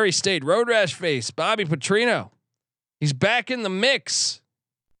 -11. Missouri State Road Rash face Bobby Petrino. He's back in the mix.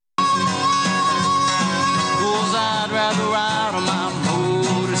 I'd rather ride on my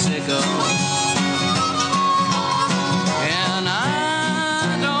motorcycle, and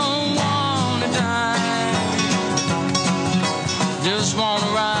I don't wanna die. Just wanna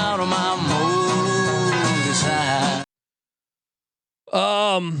ride on my motorcycle.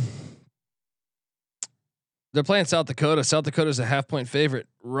 They're playing South Dakota. South Dakota's a 1/2-point favorite.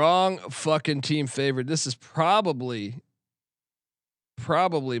 Wrong fucking team favorite. This is probably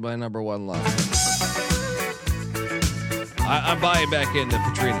my number one lock. I'm buying back into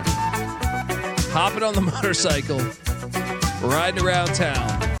Petrino. Hopping on the motorcycle, riding around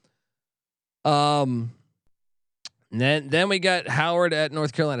town. And then we got Howard at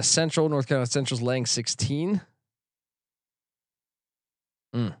North Carolina Central. North Carolina Central's laying 16.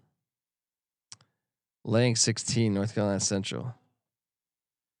 Laying 16, North Carolina Central.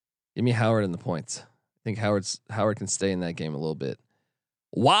 Give me Howard in the points. I think Howard can stay in that game a little bit.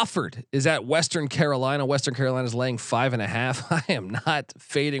 Wofford is at Western Carolina. Western Carolina's laying 5.5. I am not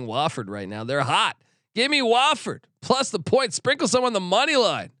fading Wofford right now. They're hot. Give me Wofford plus the points. Sprinkle some on the money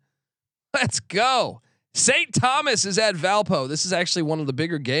line. Let's go. St. Thomas is at Valpo. This is actually one of the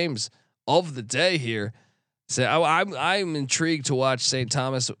bigger games of the day here. So I'm intrigued to watch St.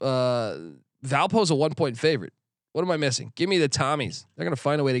 Thomas. Valpo's a 1-point favorite. What am I missing? Give me the Tommies. They're gonna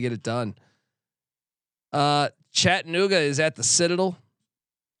find a way to get it done. Chattanooga is at the Citadel.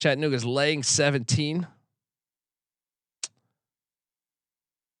 Chattanooga's laying 17.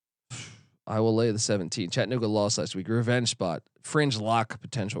 I will lay the 17. Chattanooga lost last week. Revenge spot. Fringe lock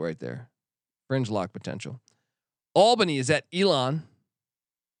potential right there. Fringe lock potential. Albany is at Elon.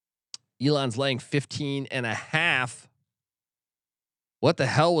 Elon's laying 15.5. What the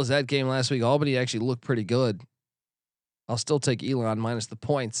hell was that game last week? Albany actually looked pretty good. I'll still take Elon minus the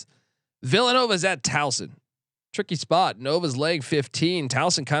points. Villanova's at Towson. Tricky spot. Nova's laying 15.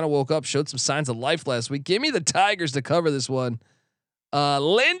 Towson kind of woke up, showed some signs of life last week. Give me the Tigers to cover this one.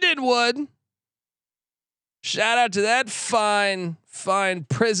 Lindenwood. Shout out to that fine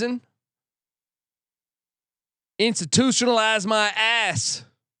prison. Institutionalize my ass.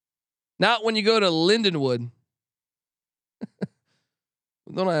 Not when you go to Lindenwood.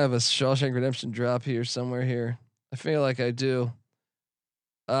 Don't I have a Shawshank Redemption drop here somewhere here? I feel like I do.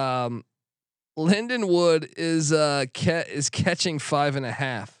 Lindenwood is catching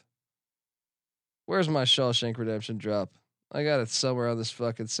 5.5. Where's my Shawshank Redemption drop? I got it somewhere on this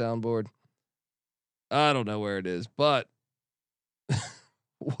fucking soundboard. I don't know where it is, but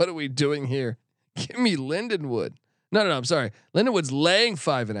what are we doing here? Give me Lindenwood. No, I'm sorry. Lindenwood's laying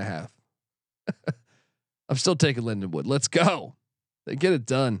 5.5. I'm still taking Lindenwood. Let's go. They get it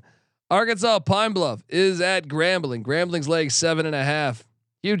done. Arkansas Pine Bluff is at Grambling. Grambling's laying 7.5.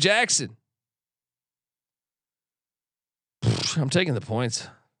 Hugh Jackson. I'm taking the points.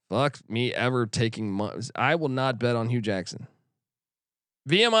 Fuck me ever taking I will not bet on Hugh Jackson.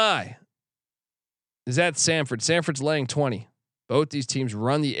 VMI is at Sanford. Sanford's laying 20. Both these teams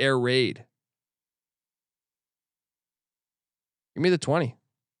run the air raid. Give me the 20.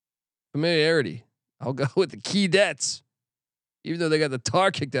 Familiarity. I'll go with the Keydets, even though they got the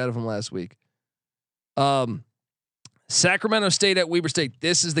tar kicked out of them last week. Sacramento State at Weber State.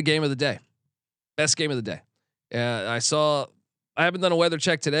 This is the game of the day. Best game of the day. I haven't done a weather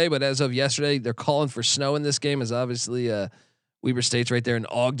check today, but as of yesterday, they're calling for snow in this game. As obviously Weber State's right there in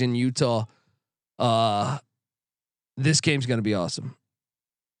Ogden, Utah. This game's going to be awesome.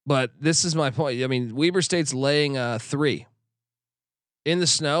 But this is my point. I mean, Weber State's laying 3 in the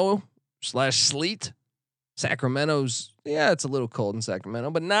snow / sleet. Sacramento's, it's a little cold in Sacramento,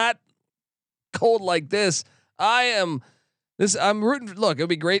 but not cold like this. I'm rooting. Look, it'd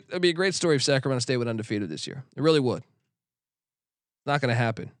be great. It'd be a great story if Sacramento State went undefeated this year. It really would. Not going to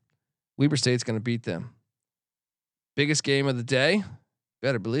happen. Weber State's going to beat them. Biggest game of the day.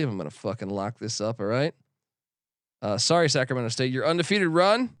 Better believe I'm going to fucking lock this up. All right. Sorry, Sacramento State. Your undefeated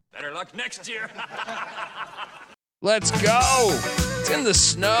run. Better luck next year. Let's go. It's in the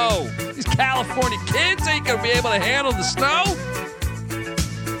snow. These California kids ain't going to be able to handle the snow.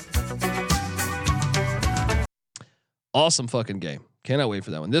 Awesome fucking game. Cannot wait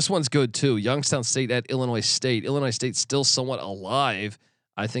for that one. This one's good too. Youngstown State at Illinois State. Illinois State's still somewhat alive,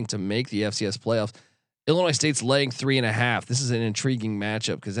 I think, to make the FCS playoffs. Illinois State's laying 3.5. This is an intriguing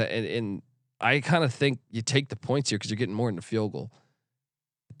matchup because and I kind of think you take the points here because you're getting more than a field goal.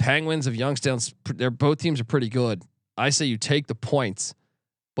 The Penguins of Youngstown's, both teams are pretty good. I say you take the points,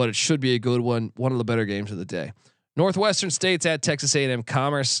 but it should be a good one. One of the better games of the day. Northwestern State's at Texas A&M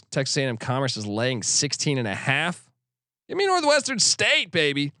Commerce. Texas A&M Commerce is laying 16.5. Give me Northwestern State,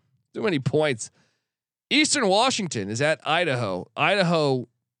 baby. Too many points. Eastern Washington is at Idaho. Idaho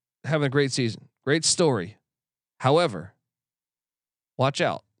having a great season. Great story. However, watch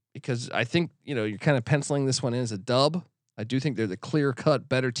out because I think, you're kind of penciling this one in as a dub. I do think they're the clear-cut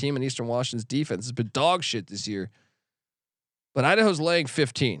better team, in Eastern Washington's defense has been dog shit this year. But Idaho's laying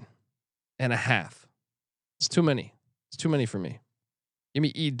 15.5. It's too many. It's too many for me. Give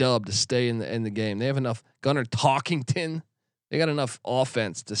me E-Dub to stay in the game. They have enough. Gunnar Talkington. They got enough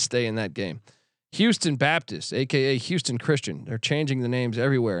offense to stay in that game. Houston Baptist, aka Houston Christian. They're changing the names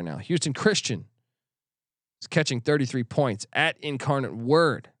everywhere now. Houston Christian is catching 33 points at Incarnate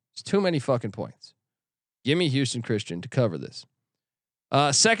Word. It's too many fucking points. Give me Houston Christian to cover this.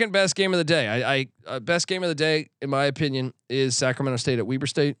 Second best game of the day. Best game of the day, in my opinion, is Sacramento State at Weber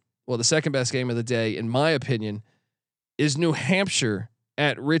State. Well, the second best game of the day, in my opinion, is New Hampshire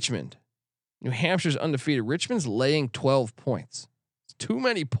at Richmond. New Hampshire's undefeated. Richmond's laying 12 points. It's too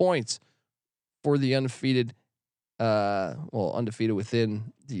many points for the undefeated. Undefeated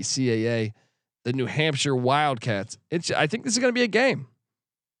within the CAA, the New Hampshire Wildcats. I think this is going to be a game.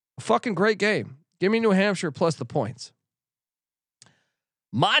 A fucking great game. Give me New Hampshire plus the points.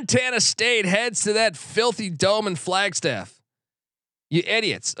 Montana State heads to that filthy dome in Flagstaff. You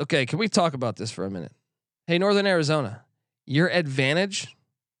idiots. Okay, can we talk about this for a minute? Hey, Northern Arizona, your advantage,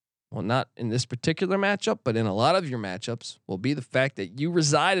 well, not in this particular matchup, but in a lot of your matchups, will be the fact that you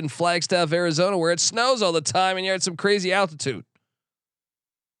reside in Flagstaff, Arizona, where it snows all the time and you're at some crazy altitude.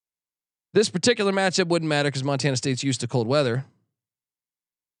 This particular matchup wouldn't matter because Montana State's used to cold weather.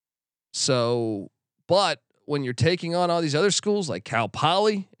 So, but when you're taking on all these other schools like Cal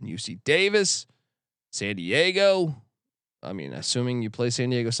Poly and UC Davis, San Diego, I mean, assuming you play San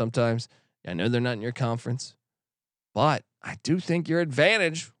Diego sometimes, I know they're not in your conference, but I do think your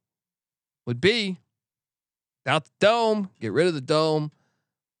advantage would be out the dome, get rid of the dome.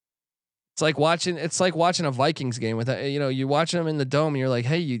 It's like watching a Vikings game with, you're watching them in the dome and you're like,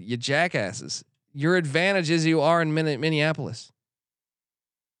 hey, you jackasses. Your advantage is you are in Minneapolis.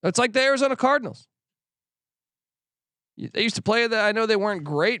 It's like the Arizona Cardinals. They used to play that. I know they weren't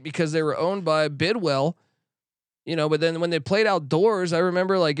great because they were owned by Bidwell, but then when they played outdoors, I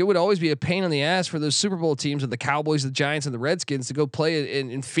remember like it would always be a pain in the ass for those Super Bowl teams of the Cowboys, the Giants, and the Redskins to go play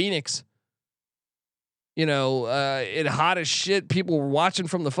in Phoenix. It hot as shit. People were watching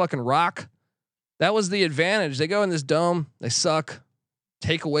from the fucking rock. That was the advantage. They go in this dome. They suck.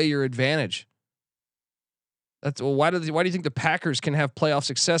 Take away your advantage. Why do you think the Packers can have playoff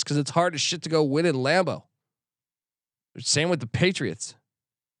success? Because it's hard as shit to go win in Lambeau. Same with the Patriots.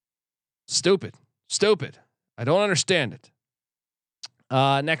 Stupid. I don't understand it.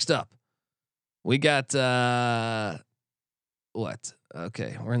 Next up, we got what?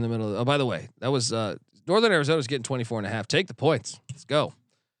 Okay, we're in the middle. Oh, by the way, that was Northern Arizona's getting 24.5. Take the points. Let's go.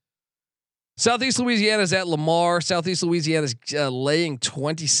 Southeast Louisiana's at Lamar. Southeast Louisiana's laying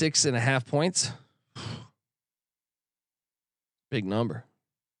 26.5 points. Big number.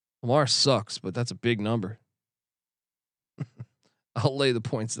 Lamar sucks, but that's a big number. I'll lay the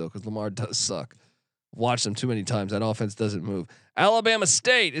points though, because Lamar does suck. Watched them too many times. That offense doesn't move. Alabama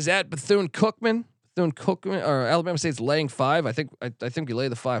State is at Bethune-Cookman. Or Alabama State's laying 5. I think you lay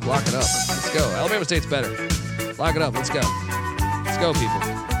the 5. Lock it up. Let's go. Alabama State's better. Lock it up. Let's go. Let's go, people.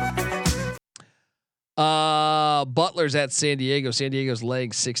 Butler's at San Diego. San Diego's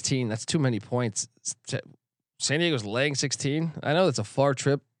laying 16. That's too many points. San Diego's laying 16. I know that's a far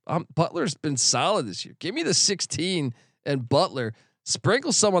trip. Butler's been solid this year. Give me the 16 and Butler.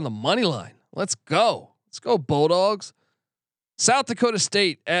 Sprinkle some on the money line. Let's go. Let's go, Bulldogs. South Dakota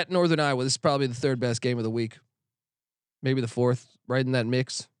State at Northern Iowa. This is probably the third best game of the week. Maybe the fourth, right in that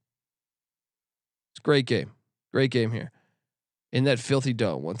mix. It's a great game. Great game here. In that filthy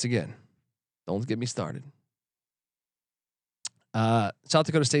dome. Once again, don't get me started. South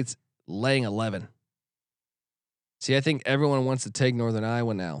Dakota State's laying 11. See, I think everyone wants to take Northern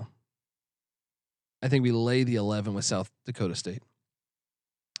Iowa now. I think we lay the 11 with South Dakota State.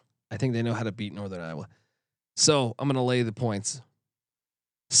 I think they know how to beat Northern Iowa. So I'm going to lay the points.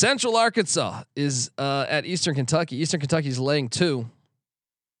 Central Arkansas is at Eastern Kentucky. Eastern Kentucky's laying 2.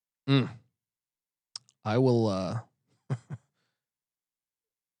 I will.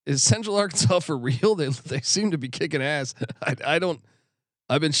 Is Central Arkansas for real? They seem to be kicking ass. I don't.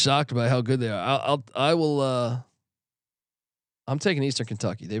 I've been shocked by how good they are. I will. I'm taking Eastern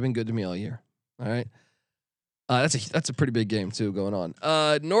Kentucky. They've been good to me all year. All right. That's a pretty big game too going on.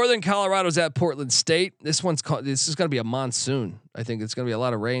 Northern Colorado's at Portland State. This is going to be a monsoon. I think it's going to be a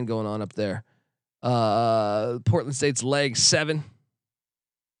lot of rain going on up there. Portland State's laying 7.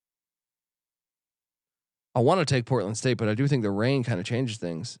 I want to take Portland State, but I do think the rain kind of changes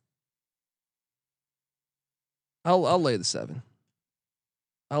things. I'll lay the 7.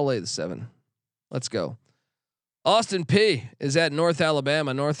 I'll lay the 7. Let's go. Austin P is at North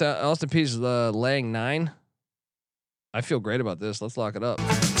Alabama. Austin P is laying 9. I feel great about this. Let's lock it up.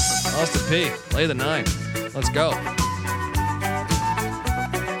 Austin P, lay the 9. Let's go.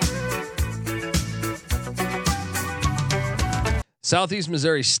 Southeast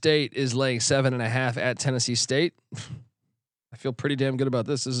Missouri State is laying 7.5 at Tennessee State. I feel pretty damn good about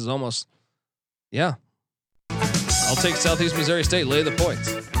this. This is almost, yeah. I'll take Southeast Missouri State. Lay the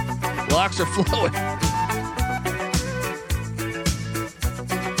points. Locks are flowing.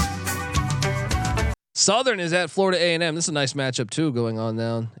 Southern is at Florida A&M. This is a nice matchup too going on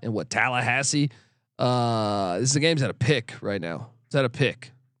down in Tallahassee. This is the game's at a pick right now. It's at a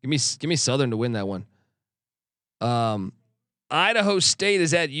pick. Give me Southern to win that one. Idaho State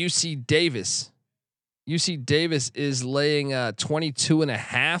is at UC Davis. UC Davis is laying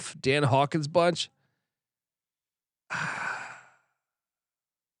 22.5. Dan Hawkins bunch.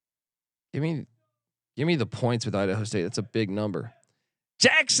 Give me the points with Idaho State. That's a big number.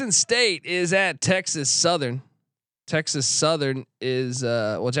 Jackson State is at Texas Southern. Texas Southern is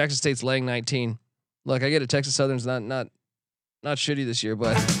Jackson State's laying 19. Look, I get it. Texas Southern's not shitty this year,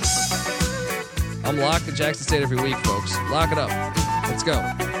 but I'm locking Jackson State every week, folks. Lock it up. Let's go.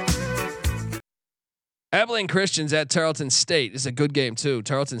 Abilene Christians at Tarleton State. This is a good game too.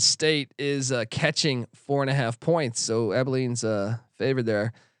 Tarleton State is catching 4.5 points, so Abilene's favored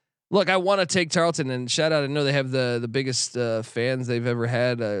there. Look, I want to take Tarleton and shout out. I know they have the biggest fans they've ever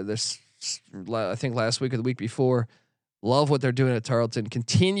had. This I think last week or the week before. Love what they're doing at Tarleton.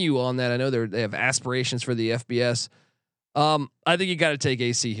 Continue on that. I know they have aspirations for the FBS. I think you got to take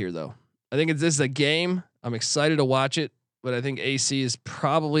AC here though. I think this is a game. I'm excited to watch it, but I think AC is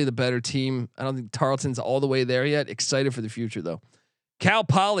probably the better team. I don't think Tarleton's all the way there yet. Excited for the future though. Cal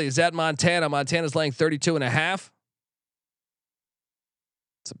Poly is at Montana. Montana's laying 32.5.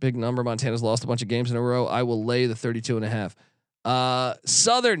 It's a big number. Montana's lost a bunch of games in a row. I will lay the 32.5.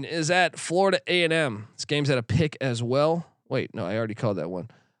 Southern is at Florida A&M. This game's at a pick as well. Wait, no, I already called that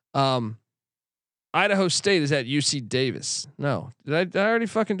one. Idaho State is at UC Davis. No, did I already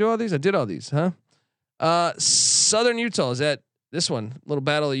fucking do all these? I did all these, huh? Southern Utah is at this one. Little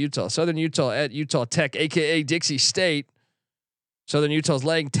battle of Utah. Southern Utah at Utah Tech, aka Dixie State. Southern Utah's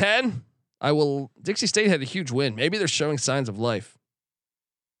laying 10. Dixie State had a huge win. Maybe they're showing signs of life.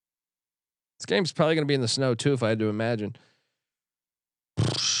 This game's probably going to be in the snow too, if I had to imagine.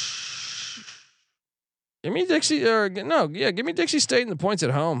 Give me Dixie give me Dixie State and the points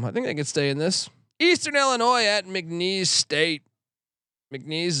at home. I think they can stay in this. Eastern Illinois at McNeese State.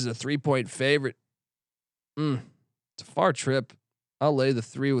 McNeese is a 3-point favorite. It's a far trip. I'll lay the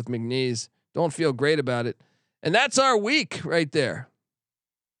 3 with McNeese. Don't feel great about it. And that's our week right there.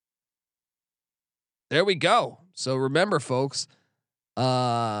 There we go. So remember, folks,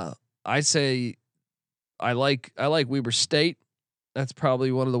 I say I like Weber State. That's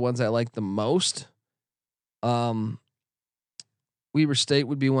probably one of the ones I like the most. Weber State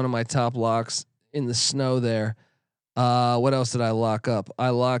would be one of my top locks in the snow there. What else did I lock up? I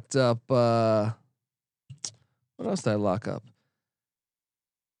locked up what else did I lock up?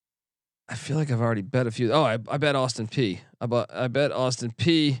 I feel like I've already bet a few. Oh, I bet Austin P. I bet Austin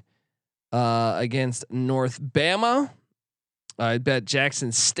P against North Bama. I bet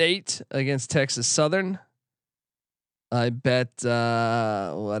Jackson State against Texas Southern. I bet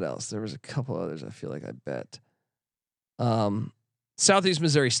what else? There was a couple others I feel like I bet. Southeast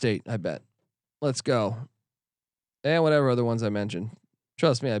Missouri State, I bet. Let's go. And whatever other ones I mentioned.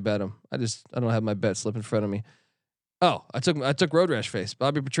 Trust me, I bet them. I don't have my bet slip in front of me. Oh, I took Road Rash face,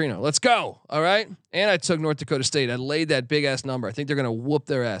 Bobby Petrino. Let's go. All right. And I took North Dakota State. I laid that big ass number. I think they're gonna whoop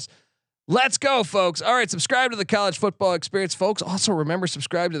their ass. Let's go, folks. All right, subscribe to the College Football Experience, folks. Also, remember,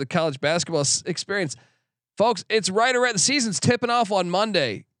 subscribe to the College Basketball Experience, folks. It's right around the season's tipping off on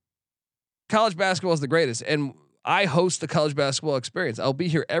Monday. College basketball is the greatest, and I host the College Basketball Experience. I'll be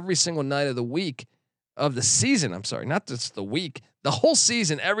here every single night of the week of the season. I'm sorry, not just the week, the whole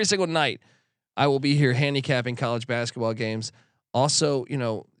season. Every single night, I will be here handicapping college basketball games. Also,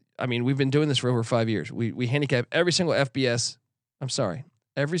 we've been doing this for over 5 years. We handicap every single FBS. I'm sorry.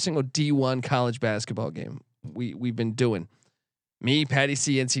 Every single D1 college basketball game we've been doing. Me, Patty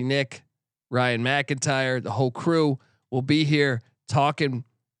C, NC Nick, Ryan McIntyre, the whole crew will be here talking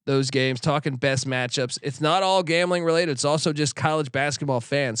those games, talking best matchups. It's not all gambling related. It's also just college basketball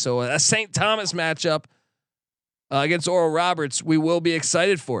fans. So a St. Thomas matchup against Oral Roberts, we will be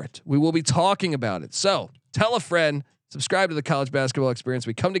excited for it. We will be talking about it. So tell a friend. Subscribe to the College Basketball Experience.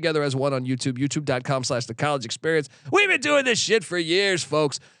 We come together as one on YouTube, youtube.com/the College Experience. We've been doing this shit for years,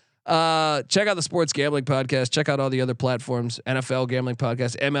 folks. Check out the Sports Gambling Podcast. Check out all the other platforms, NFL Gambling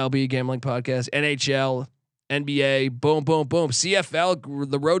Podcast, MLB Gambling Podcast, NHL, NBA, boom, boom, boom. CFL,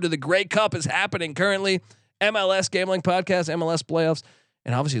 the road to the Grey Cup is happening currently. MLS Gambling Podcast, MLS playoffs,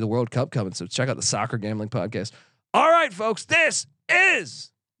 and obviously the World Cup coming. So check out the Soccer Gambling Podcast. All right, folks, this is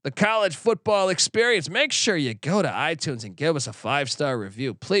the College Football Experience. Make sure you go to iTunes and give us a 5-star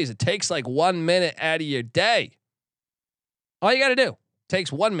review, please. It takes like 1 minute out of your day. All you got to do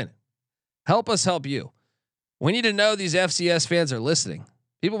takes 1 minute. Help us help you. We need to know these FCS fans are listening.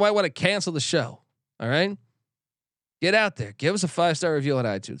 People might want to cancel the show. All right, get out there, give us a 5-star review on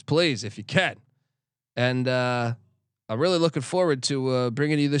iTunes, please, if you can. And I'm really looking forward to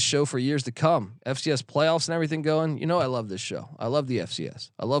bringing you this show for years to come. FCS playoffs and everything going. You know, I love this show. I love the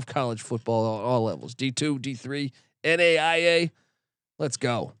FCS. I love college football on all levels. D2, D3, NAIA. Let's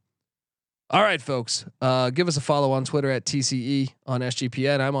go. All right, folks. Give us a follow on Twitter at TCE on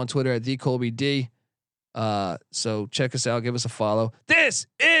SGPN. I'm on Twitter at TheColbyD. So check us out. Give us a follow. This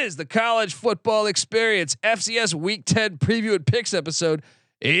is the College Football Experience FCS Week 10 preview and picks episode.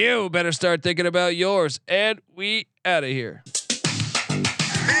 You better start thinking about yours. And we out of here. Thank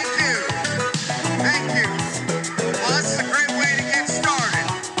you. Well, this is a great way to get started.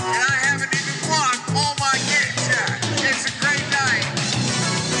 And I haven't even blocked all my games yet. It's a great night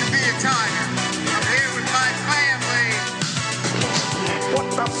to be a Tiger. I'm here with my family. What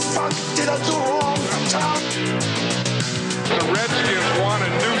the fuck did I do wrong, Tom? The Redskins want a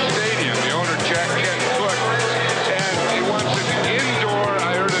new stadium. The owner, Jack Kent Cook, and he wants an indoor.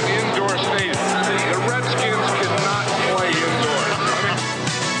 I heard an indoor stadium. The Redskins cannot play indoors.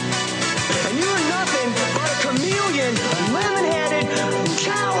 And you're nothing but a chameleon, lemon-headed,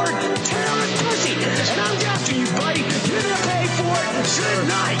 coward, terrorist pussy. And I'm after you, buddy. You're gonna pay for it. Good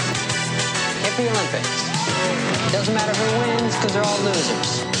night. Hit the Olympics. Doesn't matter who wins because they're all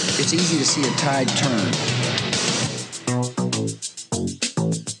losers. It's easy to see a tide turn.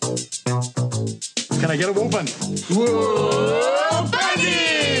 Can I get a whoopin'? Whoa,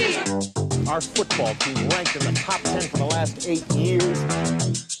 buddy! Our football team ranked in the top 10 for the last 8 years.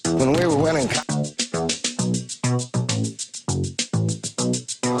 When we were winning.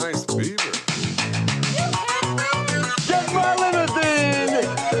 Nice beaver. Get my limousine!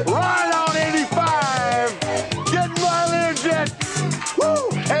 Ride on 85! Get my Learjet! Woo!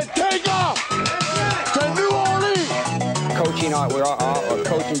 And take off! To New Orleans!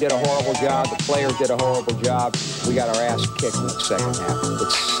 Coaching did a horrible job. The players did a horrible job. We got our ass kicked in the second half.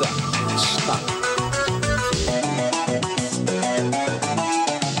 It sucked. It stunk.